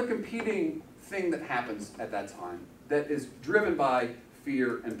this other competing thing that happens at that time that is driven by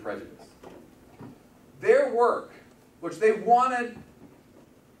fear and prejudice. Their work, which they wanted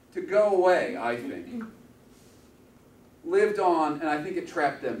to go away, I think, lived on, and I think it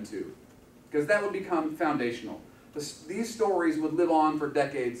trapped them too, because that would become foundational. These stories would live on for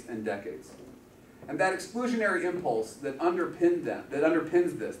decades and decades. And that exclusionary impulse that underpins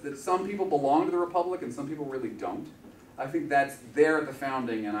this, that some people belong to the Republic and some people really don't, I think that's there at the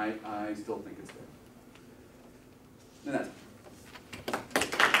founding, and I still think it's there. And that's it.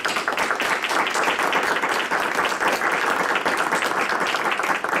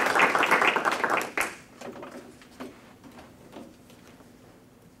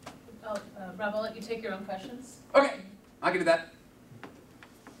 Rob, I'll let you take your own questions. Okay, I can do that.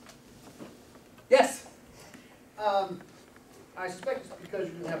 Yes? I suspect it's because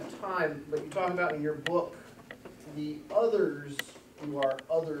you didn't have time, but you talk about in your book the others who are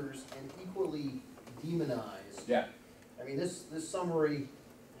others and equally demonized. Yeah. I mean, this summary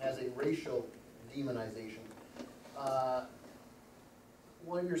has a racial demonization.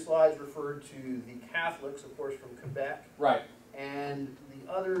 One of your slides referred to the Catholics, of course, from Quebec. Right. And the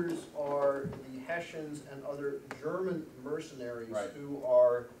others are the Hessians and other German mercenaries who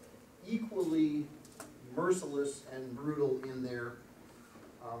are equally merciless and brutal in their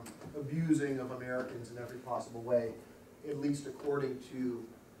abusing of Americans in every possible way, at least according to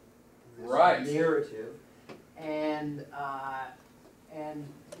this narrative. And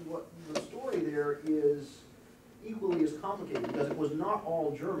what the story there is equally as complicated because it was not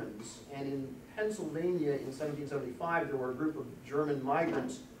all Germans. And in Pennsylvania in 1775, there were a group of German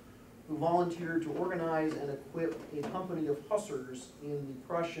migrants who volunteered to organize and equip a company of hussars in the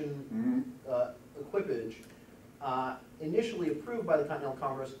Prussian equipage, initially approved by the Continental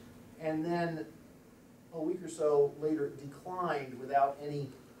Congress, and then a week or so later declined without any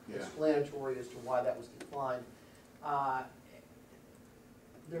explanatory as to why that was declined.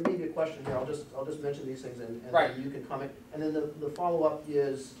 there may be a question here, I'll just mention these things and Right. then you can comment. And then the follow-up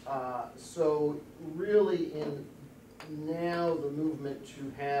is, so really in now the movement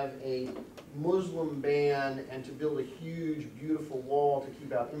to have a Muslim ban and to build a huge, beautiful wall to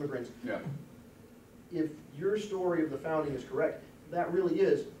keep out immigrants. Yeah. If your story of the founding is correct, that really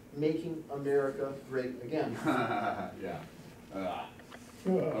is making America great again. Yeah. I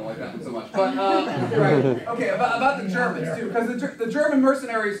don't like that one so much. But, right. Okay, about the Germans, too, because the German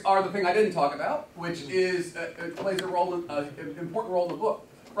mercenaries are the thing I didn't talk about, which is, plays a role, an important role in the book,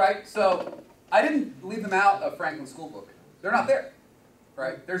 right? So, I didn't leave them out of Franklin's school book. They're not there,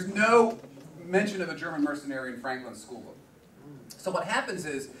 right? There's no mention of a German mercenary in Franklin's school book. So what happens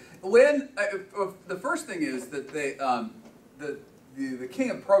is, when, the first thing is that they, the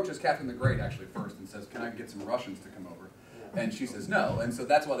king approaches Catherine the Great, actually, first, and says, can I get some Russians to come over? And she says no, and so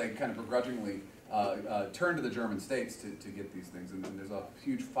that's why they kind of begrudgingly turn to the German states to get these things. And there's a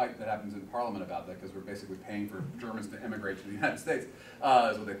huge fight that happens in Parliament about that because we're basically paying for Germans to immigrate to the United States,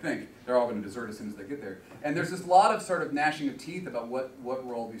 is what they think. They're all going to desert as soon as they get there. And there's this lot of sort of gnashing of teeth about what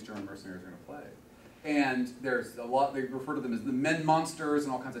role these German mercenaries are going to play. And there's a lot, they refer to them as the men monsters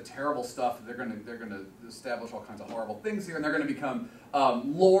and all kinds of terrible stuff. They're going to establish all kinds of horrible things here, and they're going to become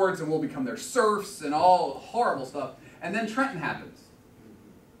lords, and we'll become their serfs, and all horrible stuff. And then Trenton happens,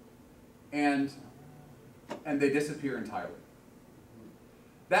 and they disappear entirely.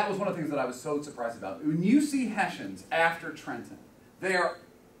 That was one of the things that I was so surprised about. When you see Hessians after Trenton, they are,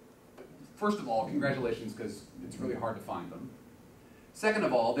 first of all, congratulations, because it's really hard to find them. Second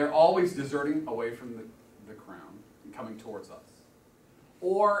of all, they're always deserting away from the crown and coming towards us.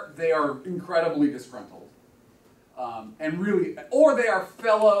 Or they are incredibly disgruntled. And really, or they are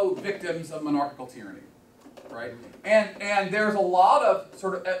fellow victims of monarchical tyranny. Right? And there's a lot of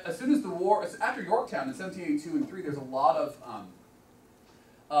sort of, as soon as the war, after Yorktown in 1782 and 3, there's a lot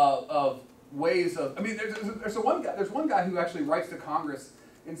of ways of, I mean, there's one guy who actually writes to Congress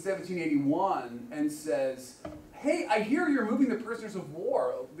in 1781 and says, hey, I hear you're moving the prisoners of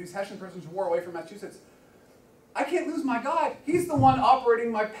war, these Hessian prisoners of war away from Massachusetts. I can't lose my guy. He's the one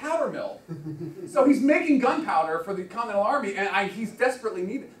operating my powder mill. So he's making gunpowder for the Continental Army, and he's desperately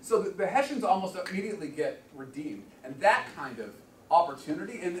needed. So the Hessians almost immediately get redeemed. And that kind of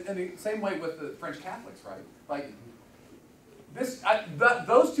opportunity, in the same way with the French Catholics, right? Like,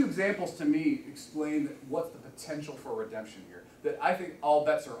 those two examples to me explain what's the potential for redemption here. That I think all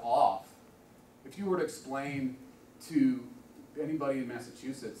bets are off. If you were to explain to anybody in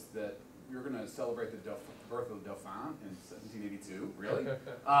Massachusetts that you're going to celebrate the birth of the Dauphin in 1782, really?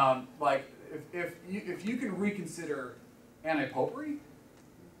 Like, if you can reconsider anti-popery,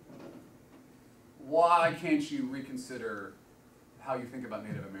 why can't you reconsider how you think about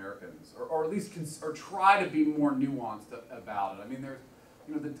Native Americans, or at least or try to be more nuanced about it? I mean, there's,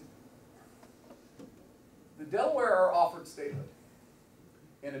 you know, the Delaware are offered statehood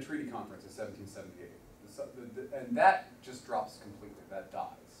in a treaty conference in 1778, and that just drops completely. That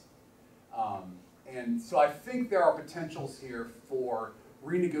dies. And so I think there are potentials here for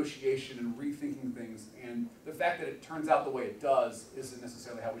renegotiation and rethinking things, and the fact that it turns out the way it does isn't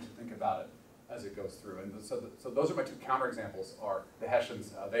necessarily how we should think about it as it goes through. And so those are my two counterexamples: are the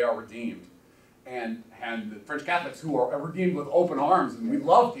Hessians, they are redeemed, and the French Catholics, who are redeemed with open arms, and we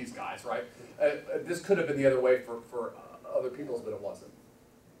love these guys, right? This could have been the other way for other peoples, but it wasn't.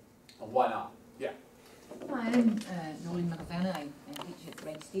 Why not? Yeah. Hi, I'm Nolan McVenna. I teach at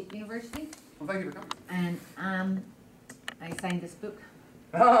Red State University. Well, thank you for coming. And I signed this book.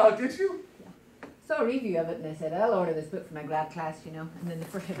 Oh, did you? Yeah. Saw a review of it and I said, I'll order this book for my grad class, you know, and then the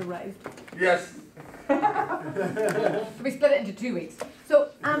first it arrived. Yes. We split it into 2 weeks. So,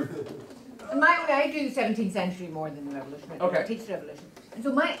 I do the 17th century more than the Revolution. Okay. I teach the Revolution. And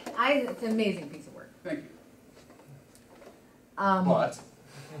so it's an amazing piece of work. Thank you. But?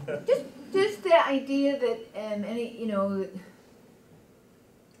 Just the idea that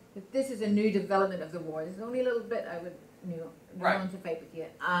that this is a new development of the war. There's only a little bit I would nuance a fight with you.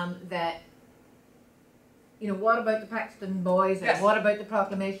 That what about the Paxton Boys? Yes. And what about the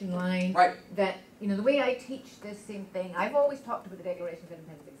Proclamation line? Right. That the way I teach this same thing, I've always talked about the Declaration of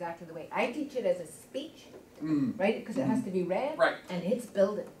Independence exactly the way I teach it as a speech, right? Because it has to be read, right? And it's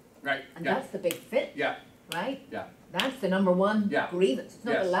building, right? And that's the big fit, yeah, right? Yeah. That's the number one grievance. It's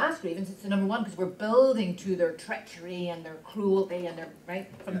not the last grievance, it's the number one, because we're building to their treachery and their cruelty and their,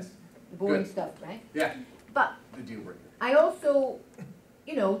 from the boring stuff, right? Yeah. But the deal breaker. I also,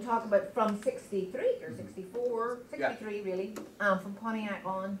 talk about from 63 or 64, 63 really, from Pontiac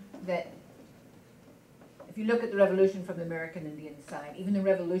on, that if you look at the revolution from the American Indian side, even the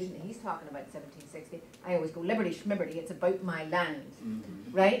revolution that he's talking about in 1760, I always go, liberty, schmiberty, it's about my land,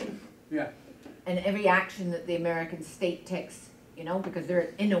 right? Yeah. And every action that the American state takes, you know, because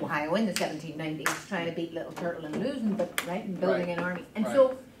they're in Ohio in the 1790s trying to beat Little Turtle and losing, but, right, and building an army. And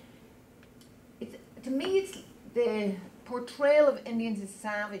so, it's, to me, it's the portrayal of Indians as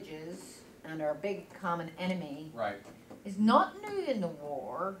savages and our big common enemy is not new in the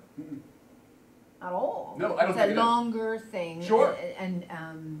war at all. No, I don't think it's a longer thing. Sure. And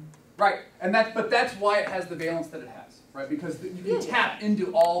right, and that's why it has the valence that it has, right? Because you can tap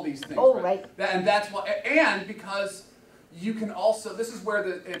into all these things. Oh, right. And that's why, and because you can also, this is where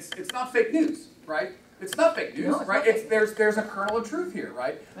it's not fake news, right? It's not fake news, no, right? There's a kernel of truth here,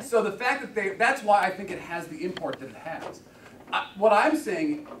 right? So the fact that that's why I think it has the import that it has. What I'm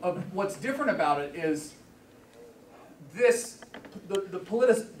saying, what's different about it is the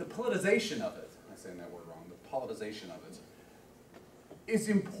politicization of it. I'm saying that word wrong. The politicization of it is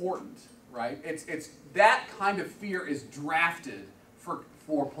important, right? It's that kind of fear is drafted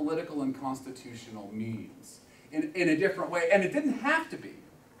for political and constitutional means in a different way, and it didn't have to be,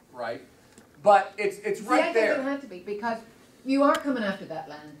 right? But it's right there. It didn't have to be because you are coming after that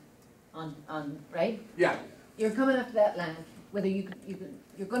land, right? Yeah. You're coming after that land. Whether you're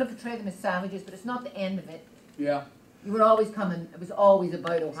going to portray them as savages, but it's not the end of it. Yeah. You were always coming. It was always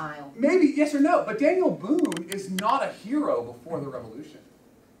about Ohio. Maybe yes or no, but Daniel Boone is not a hero before the Revolution.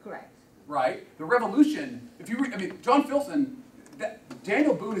 Correct. Right. The Revolution. If you read, I mean, John Filson.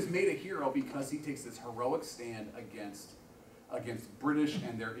 Daniel Boone is made a hero because he takes this heroic stand against British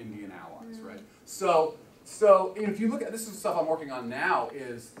and their Indian allies, right? So if you look at this is stuff I'm working on now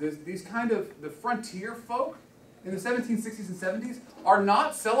is these kind of the frontier folk in the 1760s and 70s are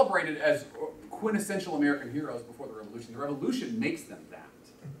not celebrated as quintessential American heroes before the Revolution. The Revolution makes them that.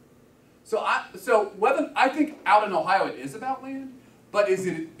 So whether I think out in Ohio it is about land, but is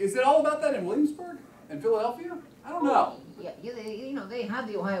it all about that in Williamsburg and Philadelphia? I don't know. Yeah, they had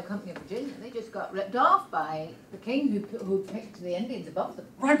the Ohio Company of Virginia. They just got ripped off by the king who picked the Indians above them.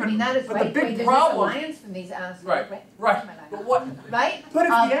 Right, but, I mean, that is but right. the big There's problem. this alliance from these assholes. Right. But what? Right. But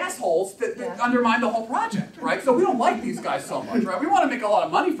it's the assholes that undermine the whole project, right? So we don't like these guys so much, right? We want to make a lot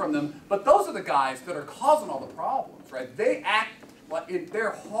of money from them, but those are the guys that are causing all the problems, right? They act like they're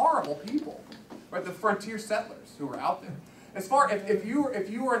horrible people, right? The frontier settlers who are out there. As far if you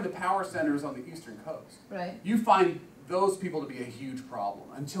were in the power centers on the eastern coast, right, you find those people to be a huge problem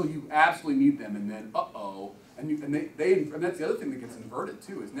until you absolutely need them, and then and that's the other thing that gets inverted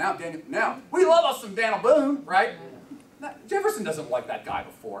too is now we love us some Daniel Boone, right? Now, Jefferson doesn't like that guy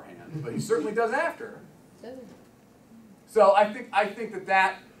beforehand, but he certainly does after. So I think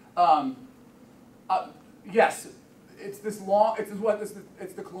that yes, it's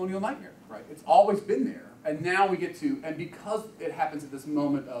the colonial nightmare, right? It's always been there, and now we get to, and because it happens at this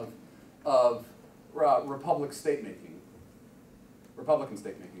moment of Republican state making,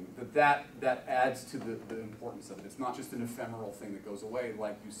 that adds to the importance of it. It's not just an ephemeral thing that goes away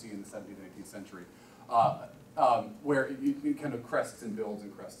like you see in the 17th and 18th century, where it kind of crests and builds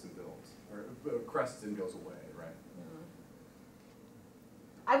and crests and builds, or crests and goes away, right?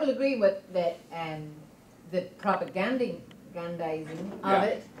 I will agree with that, the propagandizing of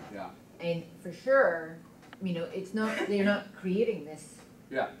it, and for sure, it's not, they're not creating this.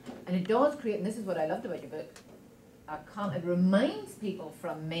 Yeah. And it does create, and this is what I loved about your book, it reminds people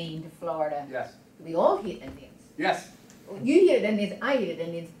from Maine to Florida. Yes. We all hate Indians. Yes. You hated Indians, I hated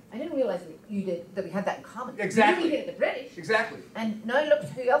Indians. I didn't realize that we had that in common. Exactly. We hated the British. Exactly. And now look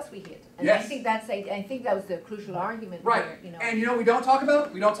who else we hate. And yes. I think that was the crucial argument. Right. Where, And we don't talk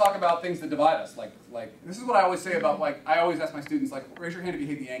about things that divide us. Like this is what I always say about I always ask my students raise your hand if you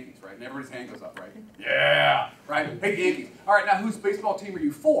hate the Yankees, right? And everybody's hand goes up, right? Yeah. Right. Hate the Yankees. All right. Now whose baseball team are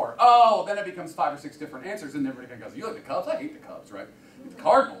you for? Oh, then it becomes 5 or 6 different answers, and everybody goes, you like the Cubs? I hate the Cubs, right? The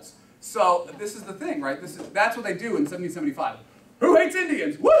Cardinals. So this is the thing, right? That's what they do in 1775. Who hates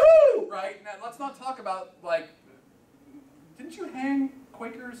Indians? Woohoo! Right? Now let's not talk about didn't you hang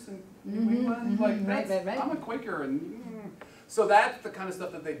Quakers in New England? Right. I'm a Quaker, and so that's the kind of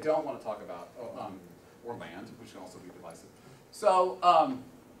stuff that they don't want to talk about, or land, which can also be divisive. So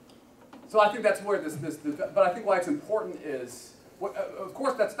I think that's where but I think why it's important is, of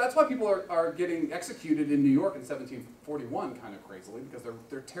course, that's why people are getting executed in New York in 1741 kind of crazily, because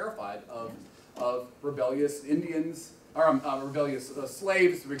they're terrified of rebellious Indians, or rebellious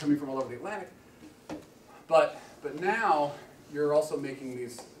slaves coming from all over the Atlantic. But now you're also making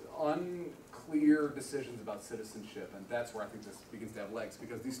these unclear decisions about citizenship, and that's where I think this begins to have legs,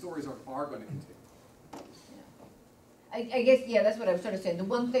 because these stories are going to continue. I guess, yeah, that's what I was trying to say. The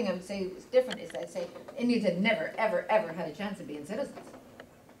one thing I would say was different is I'd say Indians had never, ever, ever had a chance of being citizens.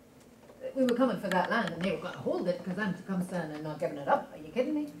 We were coming for that land and they were going to hold it because I'm Tecumseh and not giving it up. Are you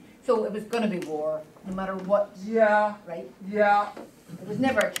kidding me? So it was going to be war, no matter what. Yeah. Right? Yeah. There was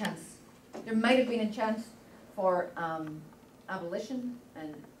never a chance. There might have been a chance for abolition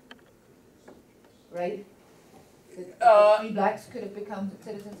and, right? Free blacks could have become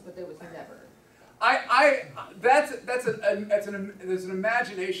citizens, but there was never. There's an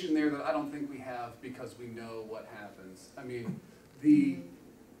imagination there that I don't think we have because we know what happens. I mean, the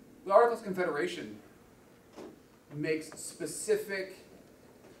Articles of Confederation makes specific,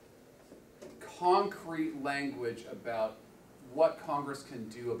 concrete language about what Congress can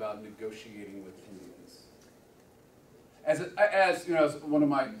do about negotiating with Indians. As you know, as one of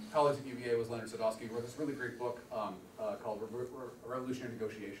my colleagues at UVA was Leonard Sadowski, who wrote this really great book called Revolutionary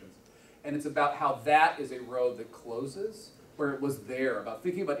Negotiations. And it's about how that is a road that closes, where it was there, about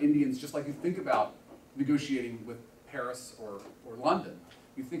thinking about Indians just like you think about negotiating with Paris or London.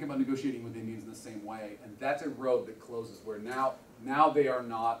 You think about negotiating with Indians in the same way, and that's a road that closes, where now they are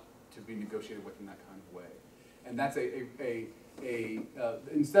not to be negotiated with in that kind of way. And that's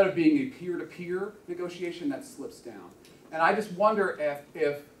instead of being a peer-to-peer negotiation, that slips down. And I just wonder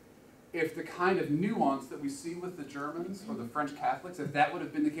if the kind of nuance that we see with the Germans or the French Catholics, if that would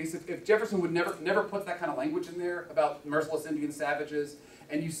have been the case, if Jefferson would never put that kind of language in there about merciless Indian savages,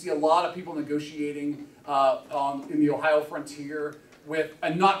 and you see a lot of people negotiating in the Ohio frontier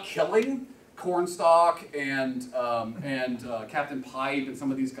and not killing Cornstalk and Captain Pipe and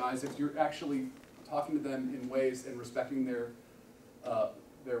some of these guys, if you're actually talking to them in ways and respecting their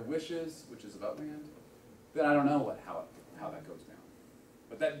wishes, which is about land, then I don't know how that goes down.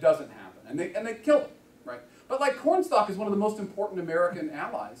 But that doesn't happen, and they kill him, right? But like Cornstalk is one of the most important American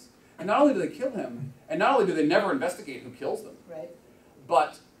allies, and not only do they kill him, and not only do they never investigate who kills them, right?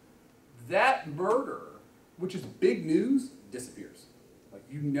 But that murder, which is big news, disappears. Like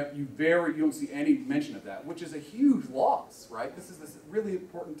you don't see any mention of that, which is a huge loss, right? This is this really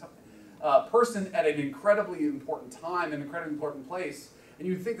important person at an incredibly important time, an incredibly important place, and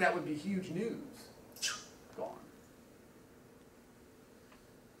you'd think that would be huge news. Gone.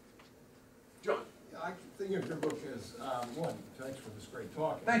 John. I keep thinking of your book as, one, thanks for this great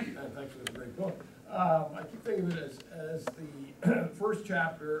talk. Thank you. And thanks for this great book. I keep thinking of it as the first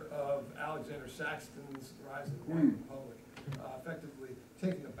chapter of Alexander Saxton's Rise of the White Republic, effectively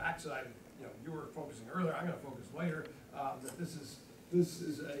taking the backside of, you were focusing earlier, I'm going to focus later, that this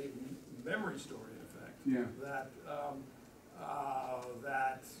is a memory story, in effect. Yeah.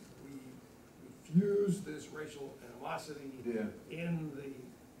 That we fuse this racial animosity in the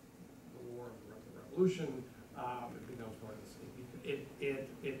War of the Revolution. It becomes part of this.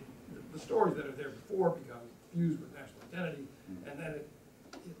 The stories that are there before become fused with national identity, and then it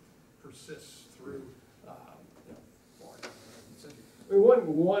persists through far into the 19th century. I mean,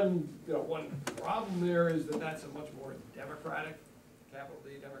 one problem there is that that's a much more democratic, capital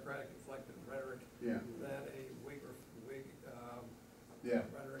D, democratic inflected rhetoric than a Whig rhetoric or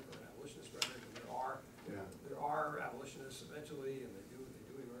an abolitionist rhetoric. And there are abolitionists eventually, and they do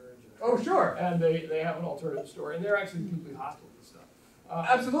emerge. Oh, sure. And they have an alternative story, and they're actually deeply hostile to this stuff.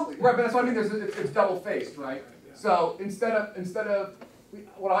 Absolutely, right. But that's why I mean it's double-faced, right? Yeah. So instead of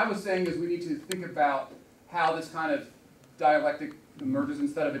what I was saying is we need to think about how this kind of dialectic emerges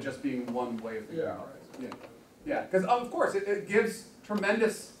instead of it just being one way of thinking about it. Yeah, because of course it gives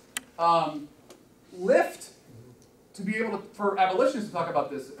tremendous lift to be able to, for abolitionists to talk about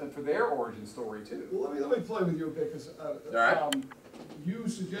this for their origin story too. Well, let me play with you a bit, because you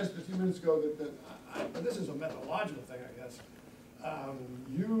suggested a few minutes ago that this is a methodological thing, I guess.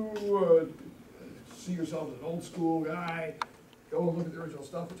 You see yourself as an old school guy, go and look at the original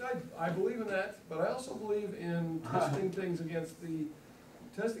stuff, which I believe in that, but I also believe in testing things against the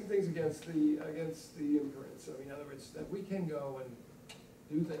imprints. So in other words, that we can go and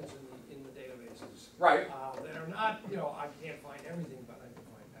do things in the databases. Right. That are not, I can't find everything, but I can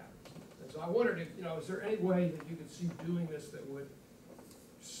find patterns. And so I wondered if, is there any way that you could see doing this that would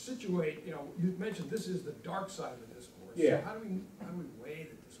situate, you mentioned this is the dark side of the discourse. Yeah. So how do we weigh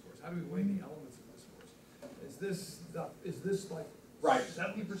the discourse? How do we weigh the elements of discourse? Is this like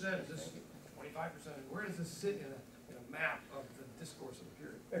 70%? Is this 25%? Where does this sit in a map of the discourse of the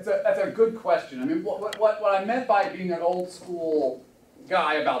period? That's a good question. I mean, what I meant by being an old school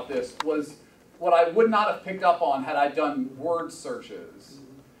guy about this was what I would not have picked up on had I done word searches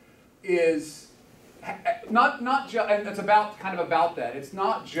is not just, and it's about that. It's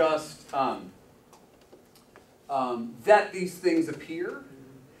not just that these things appear.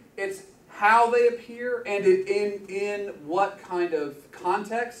 It's how they appear and in what kind of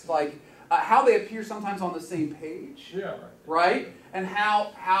context, like how they appear sometimes on the same page, Yeah, right? And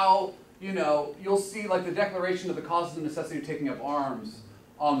how you know, you'll see like the Declaration of the Causes and Necessity of Taking Up Arms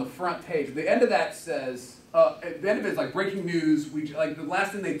on the front page. The end of that says, at the end of it is like breaking news. Like the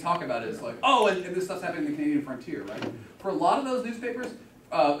last thing they talk about is like, oh, and this stuff's happening in the Canadian frontier, right? For a lot of those newspapers,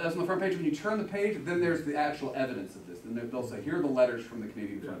 that's on the front page. When you turn the page, then there's the actual evidence of this. And they'll say, here are the letters from the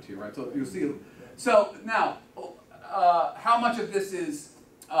Canadian frontier, right? So you'll see. So now, how much of this is?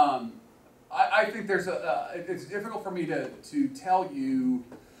 I think there's it's difficult for me to tell you.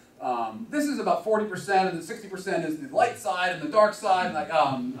 This is about 40%, and the 60% is the light side and the dark side. Like,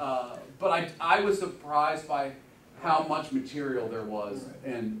 but I was surprised by how much material there was,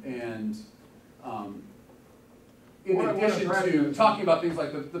 and in addition to talking about things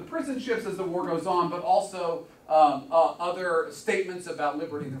like the prison ships as the war goes on, but also other statements about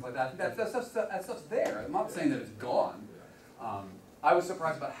liberty and things like that. That stuff's there. I'm not saying that it's gone. I was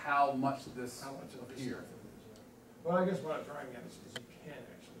surprised about how much this appeared. Well, I guess what I'm driving at is you can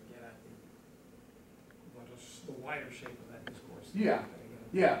actually get at the wider shape of that discourse. Yeah.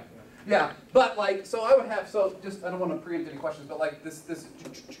 But like, so I would have, just, I don't want to preempt any questions, but like this,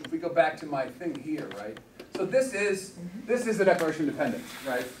 if we go back to my thing here, right? So this is the Declaration of Independence,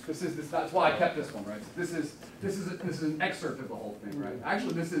 right? That's why I kept this one, right? This is an excerpt of the whole thing, right?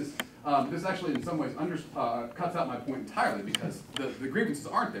 Actually, this actually in some ways cuts out my point entirely, because the grievances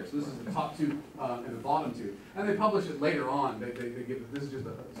aren't there. So this is the top two and the bottom two, and they publish it later on. They give this is just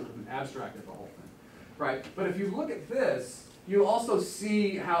a sort of an abstract of the whole thing, right? But if you look at this, you also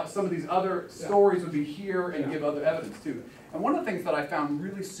see how some of these other stories would be here and give other evidence too. And one of the things that I found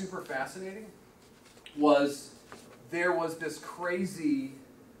really super fascinating was there was this crazy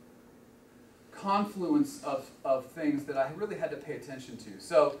confluence of things that I really had to pay attention to.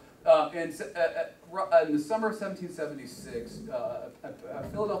 So in the summer of 1776, a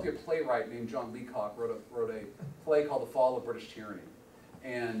Philadelphia playwright named John Leacock wrote a play called The Fall of British Tyranny,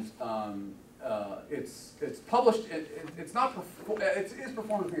 and it's published. It is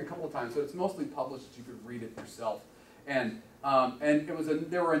performed I think a couple of times, so it's mostly published. You could read it yourself, and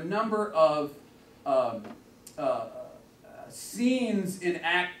there were a number of scenes in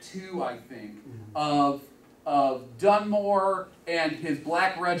Act 2, I think, of Dunmore and his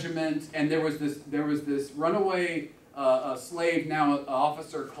black regiment, and there was this runaway slave, now an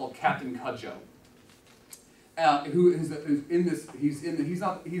officer called Captain Cudjoe, who is in this. He's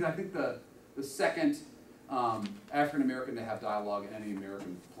I think the second African American to have dialogue in any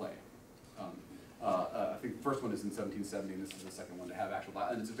American play. I think the first one is in 1770, and this is the second one to have actual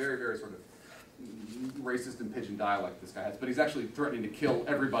dialogue, and it's a very, very sort of racist and pidgin dialect this guy has, but he's actually threatening to kill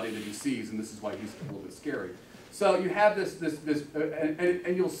everybody that he sees, and this is why he's a little bit scary. So you have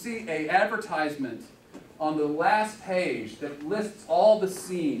and you'll see an advertisement on the last page that lists all the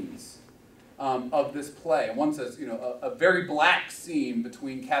scenes of this play. And one says, you know, a very black scene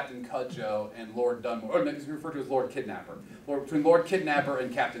between Captain Cudjoe and Lord Dunmore, or he's referred to as Lord Kidnapper, between Lord Kidnapper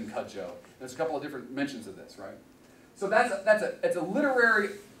and Captain Cudjoe. There's a couple of different mentions of this, right? So it's a literary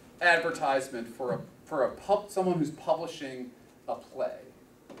advertisement for someone who's publishing a play.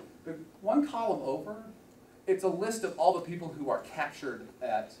 The one column over, it's a list of all the people who are captured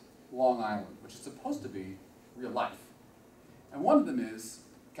at Long Island, which is supposed to be real life. And one of them is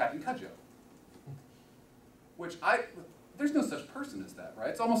Captain Cudjoe, which there's no such person as that, right?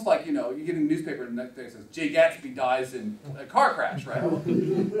 It's almost like, you know, you get in a newspaper and the next day it says, Jay Gatsby dies in a car crash, right?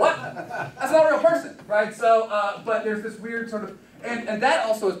 What? That's not a real person, right? So, but there's this weird sort of, and that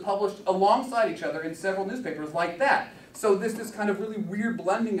also is published alongside each other in several newspapers like that. So this kind of really weird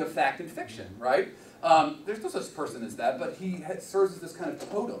blending of fact and fiction, right? There's no such person as that, but he serves as this kind of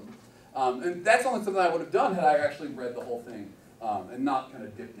totem. And that's only something I would have done had I actually read the whole thing and not kind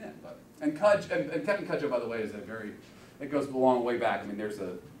of dipped in. And Captain Cudjoe, by the way, is it goes a long way back. I mean, go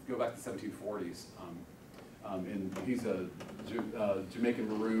back to the 1740s, and he's a Jamaican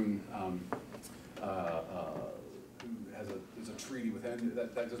maroon who there's a treaty with him.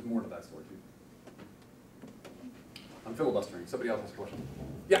 There's more to that story too. I'm filibustering. Somebody else has a question.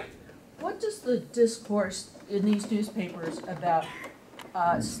 Yeah. What does the discourse in these newspapers about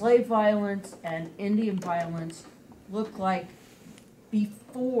slave violence and Indian violence look like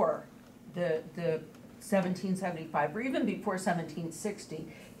before the 1775, or even before 1760?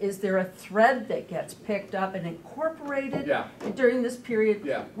 Is there a thread that gets picked up and incorporated during this period?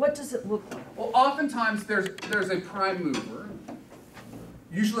 Yeah. What does it look like? Well, oftentimes there's a prime mover.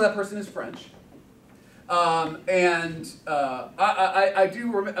 Usually that person is French. I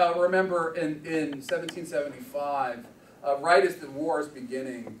do remember in 1775, right as the war is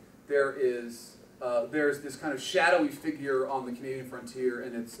beginning, there's this kind of shadowy figure on the Canadian frontier,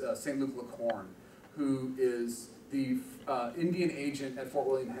 and it's St. Luc Lecorne, who is the Indian agent at Fort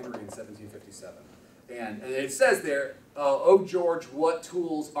William Henry in 1757. And it says there, "O George, what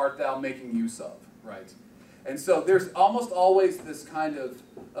tools art thou making use of?" Right? And so there's almost always this kind of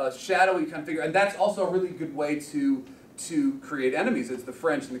shadowy kind of figure, and that's also a really good way to create enemies. It's the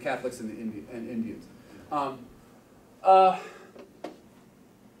French and the Catholics and the Indians.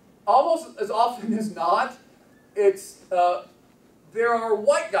 Almost as often as not, there are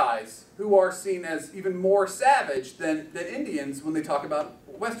white guys who are seen as even more savage than Indians when they talk about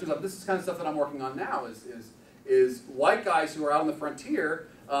Westerns. This is kind of stuff that I'm working on now. Is white guys who are out on the frontier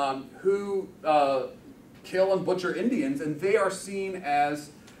who kill and butcher Indians, and they are seen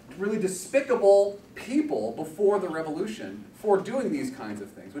as really despicable people before the revolution for doing these kinds of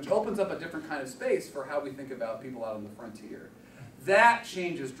things, which opens up a different kind of space for how we think about people out on the frontier. That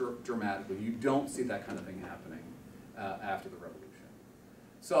changes dramatically. You don't see that kind of thing happening after the revolution.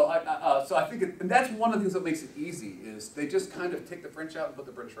 So I think, and that's one of the things that makes it easy, is they just kind of take the French out and put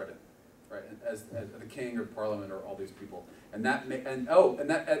the British right in, right, as the king or parliament or all these people, and that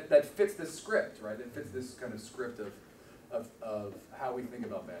fits this script, right? It fits this kind of script of how we think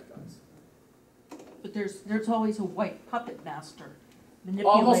about bad guys. But there's always a white puppet master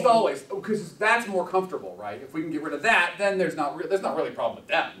manipulating. Almost always, because that's more comfortable, right? If we can get rid of that, then there's not really a problem with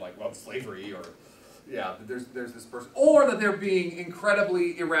them, like, well, slavery or, yeah, there's this person, or that they're being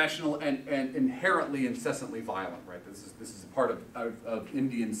incredibly irrational and inherently incessantly violent, right? This is part of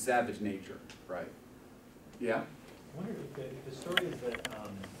Indian savage nature, right? Yeah. I wonder if the story is that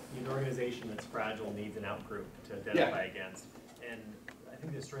an organization that's fragile needs an outgroup to identify against, and I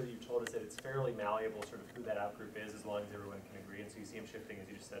think the story that you told us that it's fairly malleable, sort of who that outgroup is, as long as everyone can agree, and so you see them shifting, as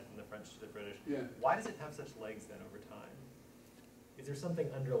you just said, from the French to the British. Yeah. Why does it have such legs then over time? Is there something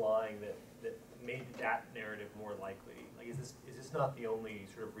underlying that made that narrative more likely? Like, is this not the only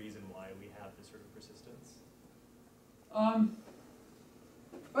sort of reason why we have this sort of persistence?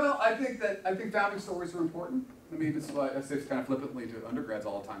 Well, I think founding stories are important. I mean, this is why I say this kind of flippantly to undergrads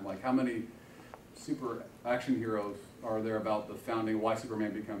all the time. Like, how many super action heroes are there about the founding, why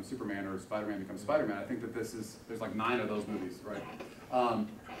Superman becomes Superman or Spider-Man becomes Spider-Man? I think that there's like 9 of those movies, right?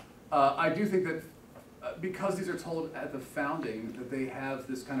 I do think that because these are told at the founding, that they have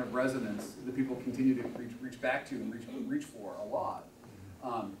this kind of resonance that people continue to reach back to and reach for a lot.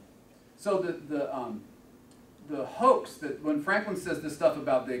 So the hoax that when Franklin says this stuff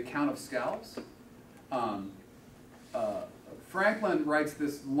about the account of scalps, Franklin writes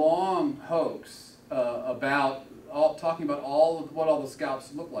this long hoax about talking about what all the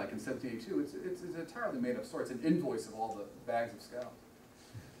scalps look like in 1782. It's an entirely made up story. It's an invoice of all the bags of scalps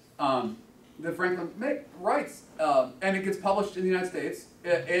that Franklin writes, and it gets published in the United States,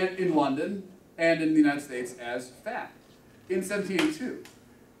 and in London, and in the United States as fact in 1782.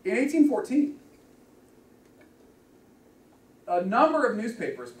 In 1814, a number of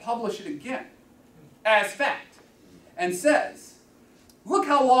newspapers publish it again as fact, and says, look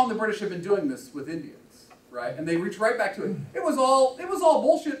how long the British have been doing this with Indians, right? And they reach right back to it. It was all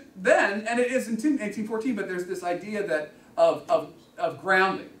bullshit then, and it is in 1814. But there's this idea that of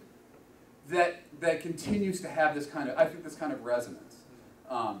grounding that continues to have this kind of, I think, this kind of resonance.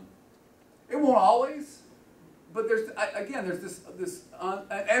 It won't always, but there's this,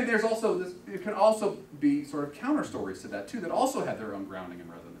 and there's also this. It can also be sort of counter stories to that too, that also have their own grounding and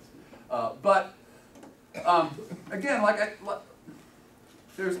resonance. But again,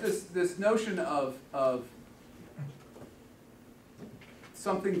 there's this notion of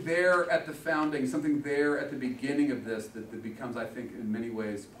something there at the founding, something there at the beginning of this that becomes, I think, in many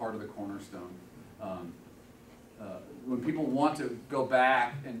ways part of the cornerstone. When people want to go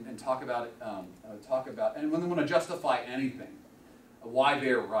back and talk about it, and when they want to justify anything, why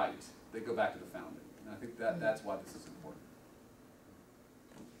they're right, they go back to the founding. And I think that's why this is important.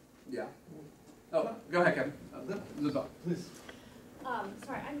 Yeah. Oh, go ahead, Kevin. Elizabeth, please.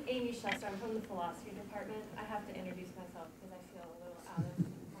 Sorry, I'm Amy Schuster. I'm from the philosophy department. I have to introduce myself because I feel a little out of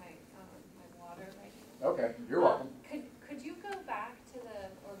my water right now. Okay, you're welcome. Could you go back to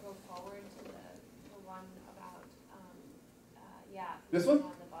or go forward to the one about, this one?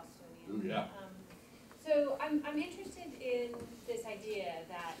 The Bostonian. Ooh, yeah. So I'm interested in this idea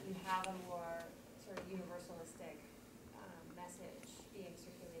that you have a more sort of universalistic message being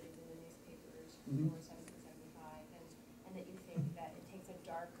circulated in the newspapers before 1775, and that you think that it takes a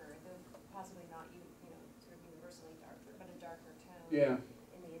darker, though possibly not sort of universally darker, but a darker tone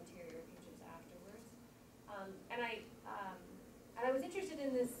in the interior pages afterwards. And I was interested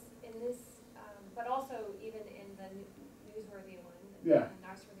in this, but also even in the newsworthy one, the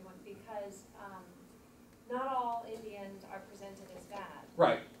newsworthy one, not all Indians are presented as bad.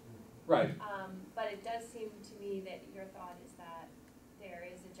 Right. Right. But it does seem to me that your thought is that there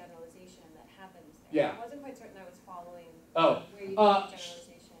is a generalization that happens there. Yeah. I wasn't quite certain I was following Oh, where you think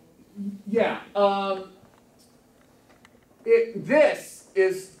generalization. yeah. This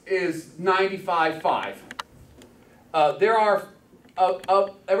is 95-5. There are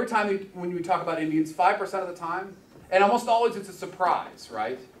every time when we talk about Indians, 5% of the time, and almost always it's a surprise,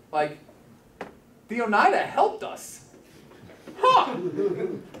 right? Like, the Oneida helped us, huh?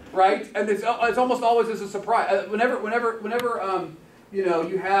 Right? And it's almost always as a surprise. Whenever you know,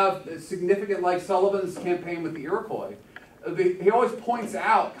 you have a significant, like Sullivan's campaign with the Iroquois, he always points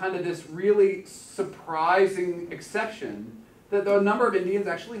out kind of this really surprising exception that a number of Indians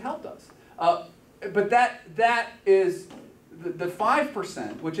actually helped us. But that is the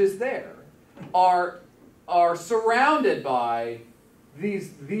 5%, which is there, are surrounded by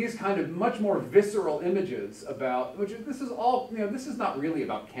these kind of much more visceral images about this is not really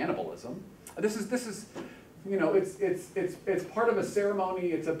about cannibalism. This is you know, it's part of a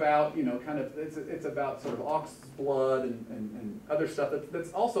ceremony. It's about, you know, kind of it's about sort of ox blood and other stuff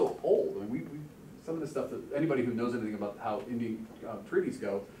that's also old. I mean, we some of the stuff that anybody who knows anything about how Indian treaties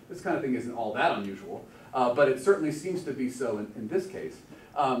go, this kind of thing isn't all that unusual, but it certainly seems to be so in this case.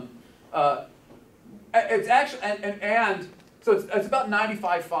 It's actually and so it's about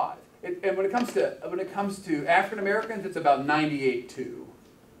 95-5. And when it comes to African Americans, it's about 98-2.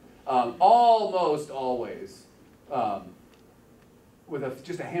 Almost always, with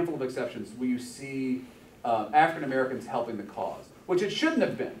just a handful of exceptions, will you see African Americans helping the cause, which it shouldn't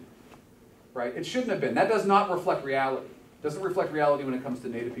have been, right? It shouldn't have been. That does not reflect reality. It doesn't reflect reality when it comes to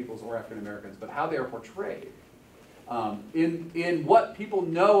Native peoples or African Americans, but how they are portrayed in what people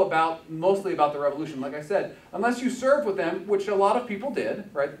know mostly about the Revolution. Like I said, unless you served with them, which a lot of people did,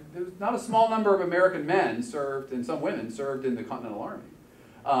 right? There's not a small number of American men served, and some women served in the Continental Army.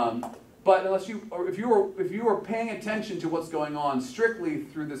 But unless if you were paying attention to what's going on strictly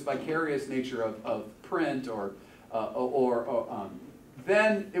through this vicarious nature of print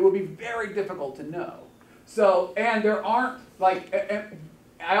then it would be very difficult to know. So, and there aren't, like, and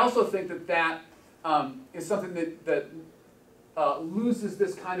I also think that is something that loses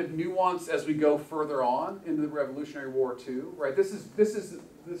this kind of nuance as we go further on into the Revolutionary War too, right? This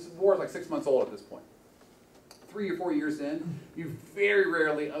war is like 6 months old at this point. 3 or 4 years in, you very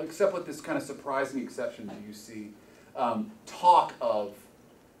rarely, except with this kind of surprising exception, do you see talk of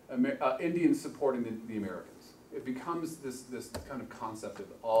Indians supporting the Americans. It becomes this kind of concept of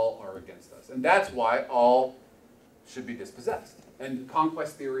all are against us. And that's why all should be dispossessed. And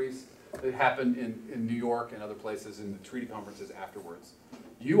conquest theories that happen in New York and other places in the treaty conferences afterwards.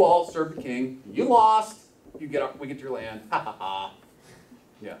 You all served the king, you lost, we get your land, ha ha ha.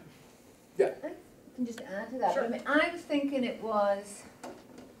 Yeah. Yeah. I can just add to that. Sure. I mean, I was thinking it was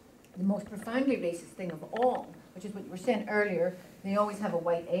the most profoundly racist thing of all, which is what you were saying earlier. They always have a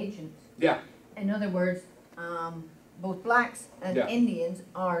white agent. Yeah. In other words, both blacks and Yeah. Indians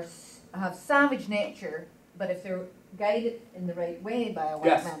have savage nature, but if they're guided in the right way by a white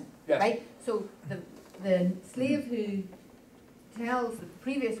Yes. man, Yes. right? So the slave who tells the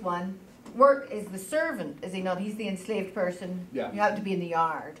previous one, work is the servant, is he not? He's the enslaved person. Yeah. You have to be in the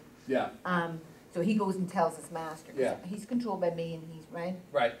yard. Yeah. So he goes and tells his master. Yeah. He's controlled by me, and he's right.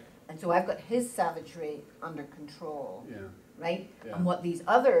 Right. And so I've got his savagery under control. Yeah. Right? Yeah. And what these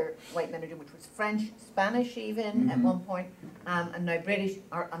other white men are doing, which was French, Spanish even at one point, and now British,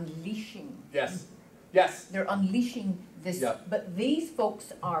 are unleashing. Yes. Yes. They're unleashing this. Yeah. But these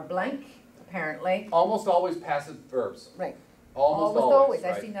folks are blank, apparently. Almost always passive verbs. Right. Almost always.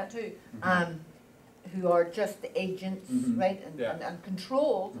 I've Right. seen that too. Who are just the agents, right? And, Yeah. and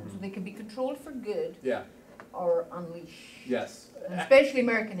controlled, so they can be controlled for good Yeah. or unleashed. Yes. And especially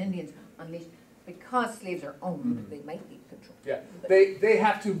American Indians unleashed because slaves are owned. They might be controlled. Yeah. But- They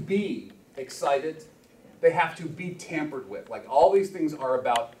have to be excited. They have to be tampered with. Like all these things are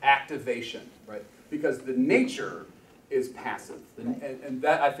about activation, right? Because the nature is passive, and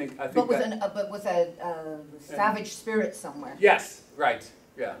that I think But that. but was a savage spirit somewhere. Yes. Right.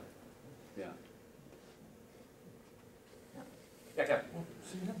 Yeah. Yeah. Yeah. Kevin.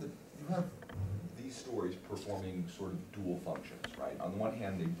 So you have these stories performing sort of dual functions, right? On the one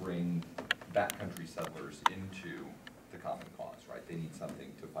hand, they bring backcountry settlers into the common cause, right? They need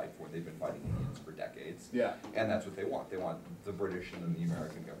something to fight for. They've been fighting Indians for decades. Yeah. And that's what they want. They want the British and then the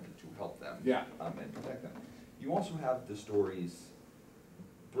American government to help them Yeah. and protect them. You also have the stories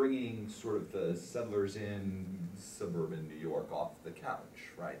bringing sort of the settlers in suburban New York off the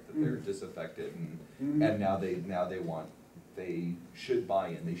couch, right? That they're disaffected and now they should buy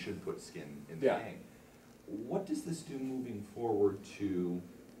in, they should put skin in the Yeah. game. what does this do moving forward to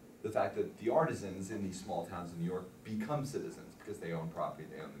the fact that the artisans in these small towns in New York become citizens because they own property,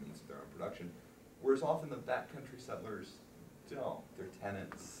 they own the means of their own production, whereas often the backcountry settlers don't. They're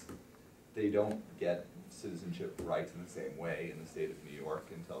tenants. They don't get citizenship rights in the same way in the state of New York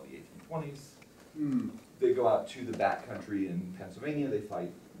until the 1820s. They go out to the backcountry in Pennsylvania, they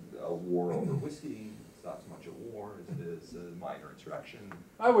fight a war over whiskey. It's not so much a war as it is a minor insurrection.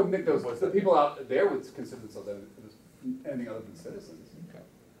 I wouldn't think the people out there would consider themselves anything other than citizens. Okay.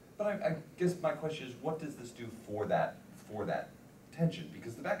 But I guess my question is, what does this do for that tension?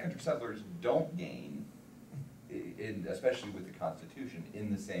 Because the backcountry settlers don't gain, especially with the Constitution,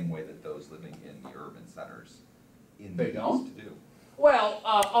 in the same way that those living in the urban centers in the East do. Well,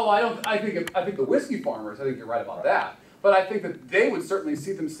 I think the whiskey farmers, I think you're right about that. But I think that they would certainly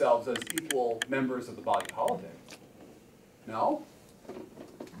see themselves as equal members of the body politic. No?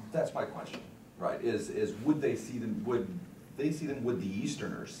 That's my question, right? Is would they see them? Would the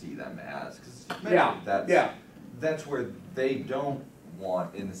Easterners see them as? Because that's where they don't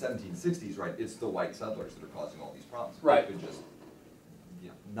want in the 1760s, right? It's the white settlers that are causing all these problems. If right. they could just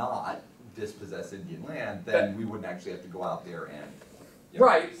not dispossess Indian land, then we wouldn't actually have to go out there and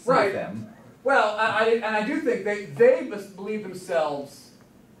save them. Well, I do think they believe themselves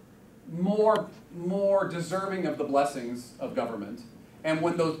more deserving of the blessings of government, and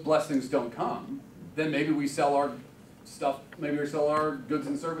when those blessings don't come, then maybe we sell our stuff, maybe we sell our goods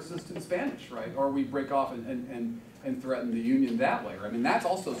and services to the Spanish, right? Or we break off and threaten the Union that way. Right? I mean, that's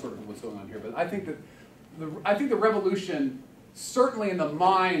also sort of what's going on here. But I think that the revolution, certainly in the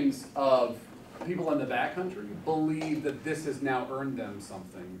minds of people in the backcountry, believe that this has now earned them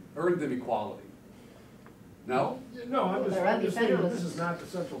something, earned them equality. No? No, I'm just saying that this is not the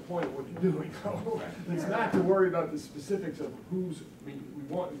central point of what you're doing. It's not to worry about the specifics of who's, we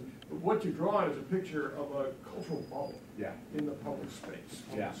want, but what you draw is a picture of a cultural bubble in the public space,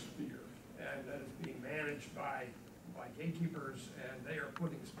 public sphere, and that is being managed by gatekeepers, and they are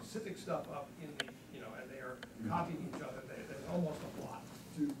putting specific stuff up in the, and they are copying each other. There's almost a plot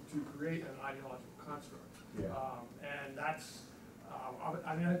to create an ideological construct. And that's,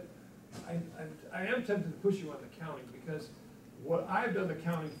 I am tempted to push you on the counting, because what I've done the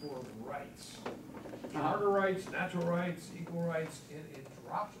counting for rights, charter rights, natural rights, equal rights, and it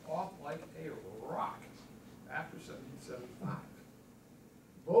drops off like a rock after 1775.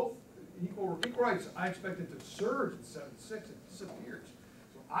 Both equal rights, I expected to surge in 76, it disappears.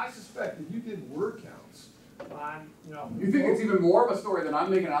 So I suspect if you did word counts on, You think it's even more of a story than I'm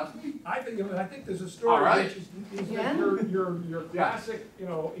making out to be? I think there's a story which is that your classic,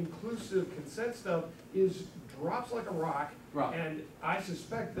 inclusive consent stuff drops like a rock, and I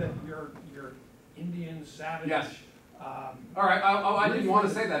suspect that your Indian savage. All right, I didn't want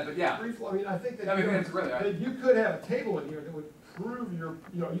to say that, but yeah. I mean, I think that you could have a table in here that would prove you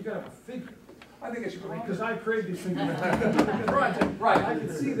could have a figure. I think it should be because I create these figures. Right. I can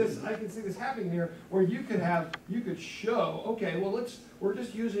see this happening here, where you could show, okay, well we're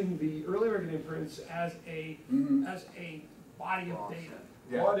just using the early American imprints as a body of data,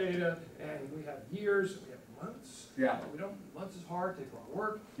 raw data, and we have years, we have months. Months is hard, takes a lot of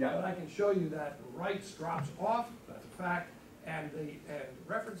work. But I can show you that rights drops off. That's a fact, and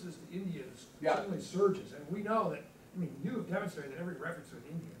references to Indians suddenly surges, and we know that. I mean, you have demonstrated that every reference to an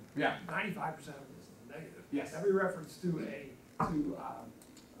Indian, 95% of it is negative. Yes. Every reference to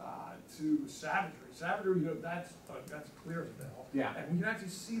savagery, that's clear as bell. And we can actually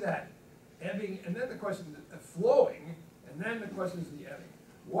see that ebbing, and then the question is flowing, and then the question is the ebbing.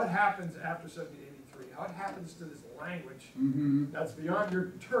 What happens after 1783? What happens to this language? That's beyond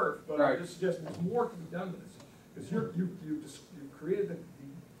your turf, but I'm just suggesting there's more to be done to this, because you created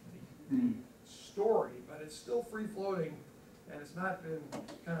the story, but it's still free floating, and it's not been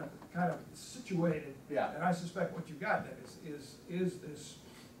kind of situated. And I suspect what you got then is this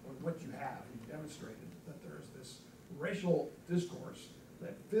what you have. You've demonstrated that there is this racial discourse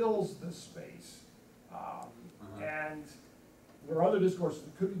that fills this space, and there are other discourses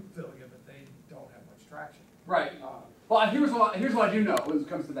that could be filling it, but they don't have much traction. Right. Well, here's what I do know when it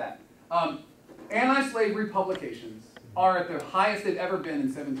comes to that. Anti-slavery publications are at the highest they've ever been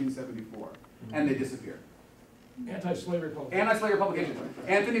in 1774, and they disappear. Anti-slavery publications.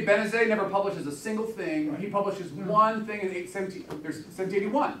 Anthony Benezet never publishes a single thing. He publishes one thing in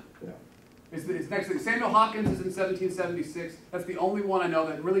 1781. It's next thing. Samuel Hawkins is in 1776. That's the only one I know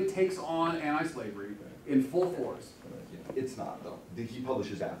that really takes on anti-slavery in full force. It's not, though. He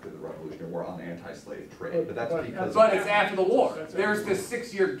publishes after the Revolutionary War on anti-slave trade, but that's because... But it's after the war. There's this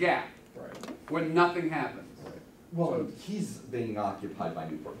 6-year gap when nothing happens. Well, he's being occupied by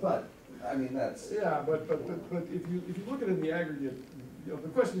Newport, but I mean, that's. Yeah, but if you look at it in the aggregate, you know, the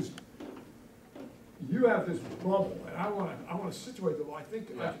question is, you have this bubble, and I wanna situate the, well, I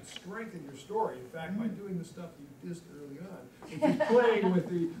think I can strengthen your story, in fact, by doing the stuff you did early on, which is playing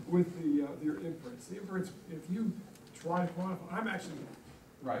with your inference. The inference, if you try to quantify, I'm actually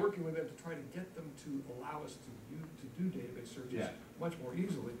working with them to try to get them to allow us to do database searches much more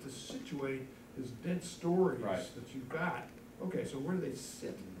easily, to situate these dense stories that you've got. Okay, so where do they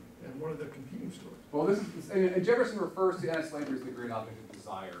sit, and what are the competing stories? Well, this is, and Jefferson refers to anti-slavery as the great object of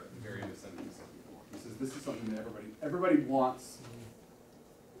desire at the very end of 1774. He says this is something that everybody wants.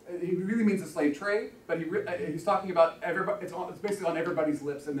 He really means the slave trade, but he's talking about everybody. It's basically on everybody's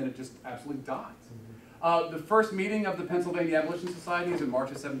lips, and then it just absolutely dies. The first meeting of the Pennsylvania Abolition Society is in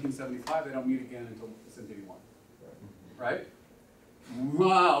March of 1775. They don't meet again until 1781. Right?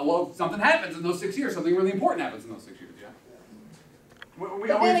 Well, something happens in those 6 years. Something really important happens in those 6 years. Yeah.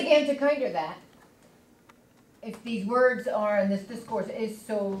 But then again, to counter that, if these words are and this discourse is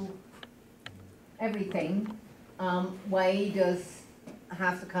so everything, why does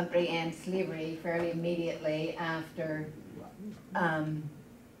half the country end slavery fairly immediately after the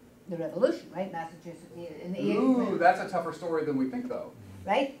Revolution, right? Massachusetts in the Ooh, that's a tougher story than we think, though.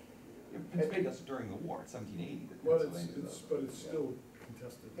 Right? Pennsylvania does it during the war, 1780. But it's still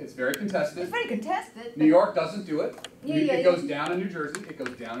contested. It's very contested. It's very contested. New York doesn't do it. It goes down in New Jersey. It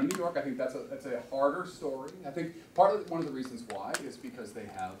goes down in New York. I think that's a harder story. I think one of the reasons why is because they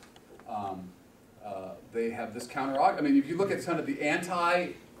have this counter. I mean, if you look at kind of the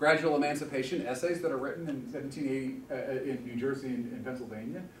anti-gradual emancipation essays that are written in 1780 in New Jersey and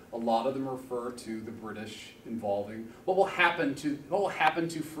Pennsylvania, a lot of them refer to the British involving what will happen to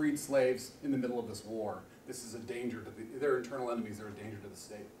freed slaves in the middle of this war. This is a danger to their internal enemies. They're a danger to the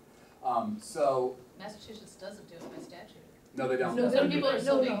state. So Massachusetts doesn't do it by statute. no, they don't. No, some people are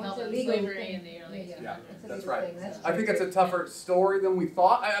still being no, held it's a in legal slavery thing. in the early 1800s. Yeah, It's a that's legal right. thing, that's I think it's a tougher story than we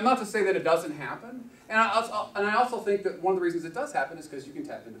thought. I'm not to say that it doesn't happen, and I also think that one of the reasons it does happen is because you can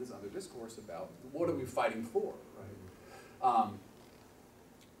tap into this other discourse about what are we fighting for, right?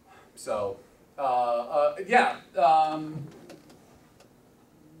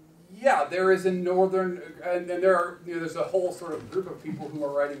 There is in northern, and there's a whole sort of group of people who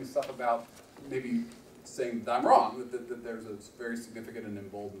are writing stuff about maybe saying that I'm wrong, that there's a very significant and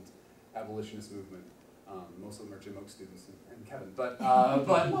emboldened abolitionist movement. Most of them are Jim Oak students and Kevin, I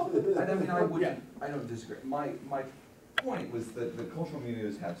don't disagree. My point was that the cultural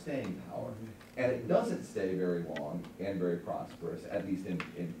milieux have staying power, and it doesn't stay very long and very prosperous, at least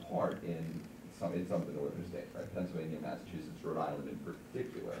in part in some of the northern states, right? Pennsylvania, Massachusetts, Rhode Island in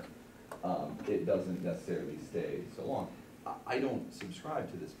particular. It doesn't necessarily stay so long. I don't subscribe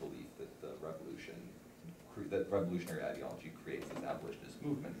to this belief that that revolutionary ideology creates this abolitionist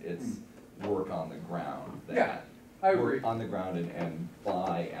movement. It's work on the ground I agree. work on the ground and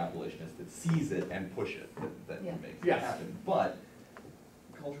by abolitionists that seize it and push it that makes it happen. But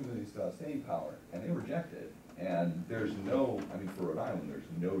cultural milieux still have staying power, and they reject it. And there's no, I mean, for Rhode Island, there's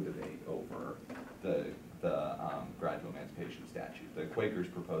no debate over the gradual emancipation statute. The Quakers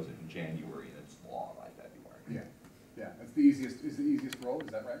propose it in January, and it's law by February. Yeah. It's the easiest road.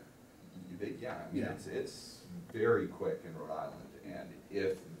 Is that right? It's very quick in Rhode Island, and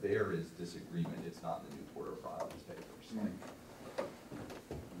if there is disagreement, it's not in the Newport or Providence papers.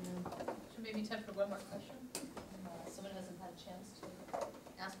 Should maybe time for one more question. Someone hasn't had a chance to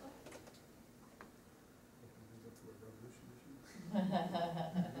ask one.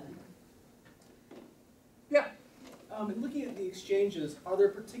 Looking at the exchanges, are there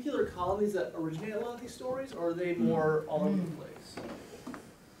particular colonies that originate a lot of these stories, or are they more all over the place?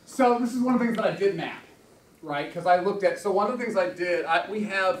 So this is one of the things that I did map, right? Because I looked at, so one of the things I did, I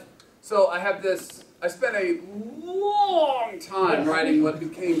spent a long time writing what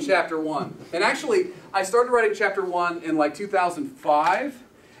became chapter 1. And actually, I started writing chapter 1 in like 2005,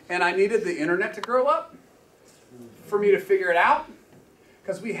 and I needed the internet to grow up for me to figure it out.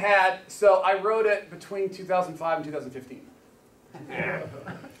 Because so I wrote it between 2005 and 2015.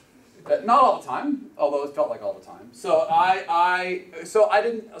 Not all the time, although it felt like all the time. So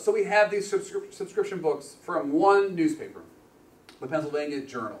we have these subscription books from one newspaper, the Pennsylvania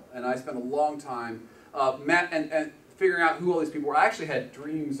Journal, and I spent a long time and figuring out who all these people were. I actually had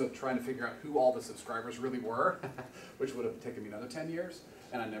dreams of trying to figure out who all the subscribers really were, which would have taken me another 10 years,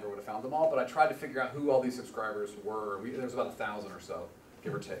 and I never would have found them all, but I tried to figure out who all these subscribers were. There was about 1,000 or so,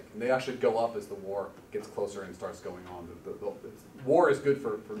 give or take. And they actually go up as the war gets closer and starts going on. The war is good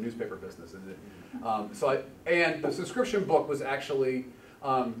for newspaper business, isn't it? And the subscription book was actually,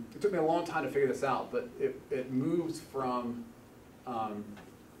 it took me a long time to figure this out, but it moves from,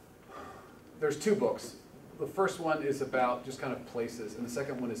 there's two books. The first one is about just kind of places, and the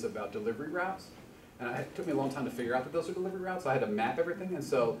second one is about delivery routes. And it took me a long time to figure out that those are delivery routes. So I had to map everything, and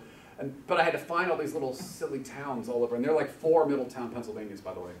so, but I had to find all these little silly towns all over, and they're like 4 Middletown, Pennsylvanias,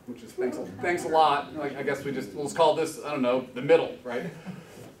 by the way, which is thanks a lot. Like, I guess we'll just call this, I don't know, the middle, right?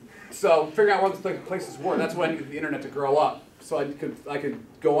 So figuring out where those places were, that's when I needed the internet to grow up. So I could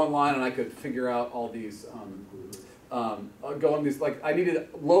go online and I could figure out all these. Go on these, like, I needed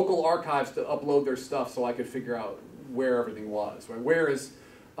local archives to upload their stuff so I could figure out where everything was. Right? Where is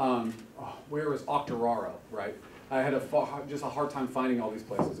Octoraro, right? I had just a hard time finding all these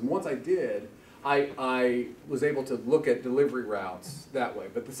places. And once I did, I was able to look at delivery routes that way.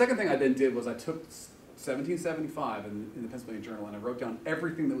 But the second thing I then did was I took 1775 in the Pennsylvania Journal and I wrote down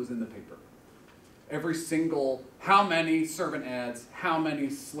everything that was in the paper. Every single, how many servant ads, how many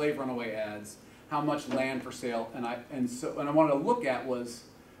slave runaway ads, how much land for sale, and I wanted to look at was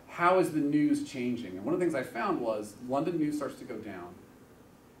how is the news changing? And one of the things I found was London news starts to go down,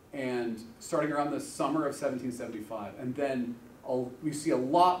 and starting around the summer of 1775, and then we see a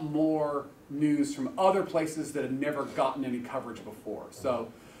lot more news from other places that had never gotten any coverage before.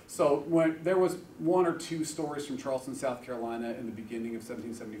 So when there was 1 or 2 stories from Charleston, South Carolina in the beginning of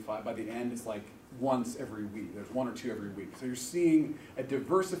 1775, by the end it's like once every week. There's 1 or 2 every week. So you're seeing a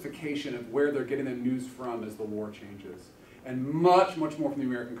diversification of where they're getting the news from as the war changes. And much, much more from the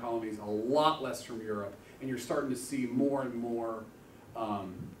American colonies, a lot less from Europe. And you're starting to see more and more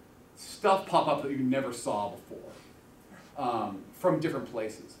stuff pop up that you never saw before from different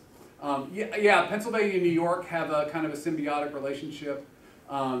places. Pennsylvania and New York have a kind of a symbiotic relationship.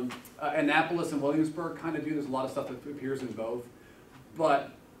 Annapolis and Williamsburg kind of do. There's a lot of stuff that appears in both.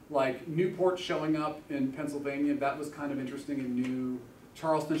 But like Newport showing up in Pennsylvania, that was kind of interesting and new.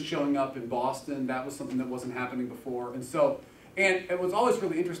 Charleston showing up in Boston, that was something that wasn't happening before. And it was always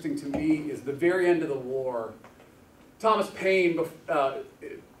really interesting to me is the very end of the war, Thomas Paine,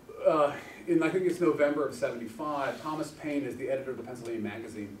 in I think it's November of '75, Thomas Paine is the editor of the Pennsylvania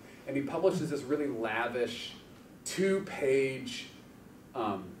Magazine, and he publishes this really lavish 2-page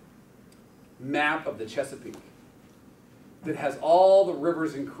map of the Chesapeake that has all the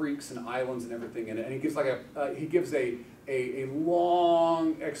rivers and creeks and islands and everything in it, and he gives a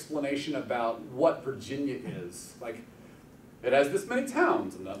long explanation about what Virginia is. Like, it has this many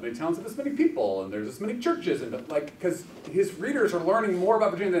towns, and that many towns have this many people, and there's this many churches, and like, because his readers are learning more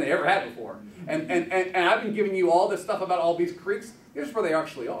about Virginia than they ever had before. And I've been giving you all this stuff about all these creeks. Here's where they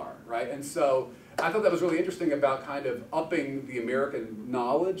actually are, right? And so I thought that was really interesting about kind of upping the American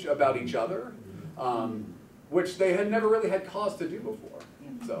knowledge about each other, which they had never really had cause to do before.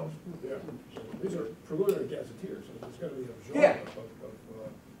 So yeah, these are preliminary gazetteers, so there's got to be a genre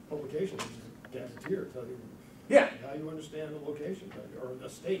of publication. Gazetteer tell you how you understand the location or the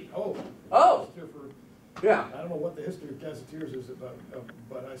state. Oh. Yeah. I don't know what the history of gazetteers is about,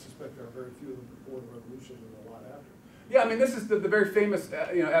 but I suspect there are very few of them before the Revolution and a lot after. Yeah, I mean, this is the very famous,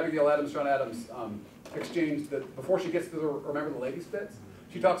 Abigail Adams, John Adams exchange that before she gets to the Remember the Ladies bits,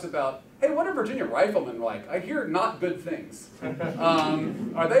 she talks about, hey, what are Virginia riflemen like? I hear not good things.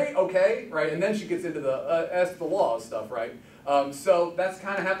 Are they okay? Right, and then she gets into the ask the law stuff, right? So that's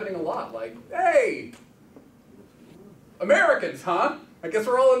kind of happening a lot. Like, hey, Americans, huh? I guess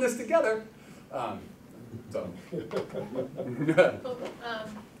we're all in this together.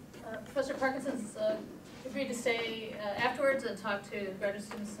 Professor Parkinson's agreed to stay afterwards and talk to graduate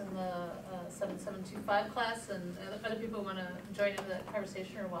students in the 7725 class, and other people who want to join in the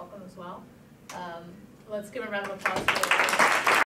conversation are welcome as well. Let's give a round of applause for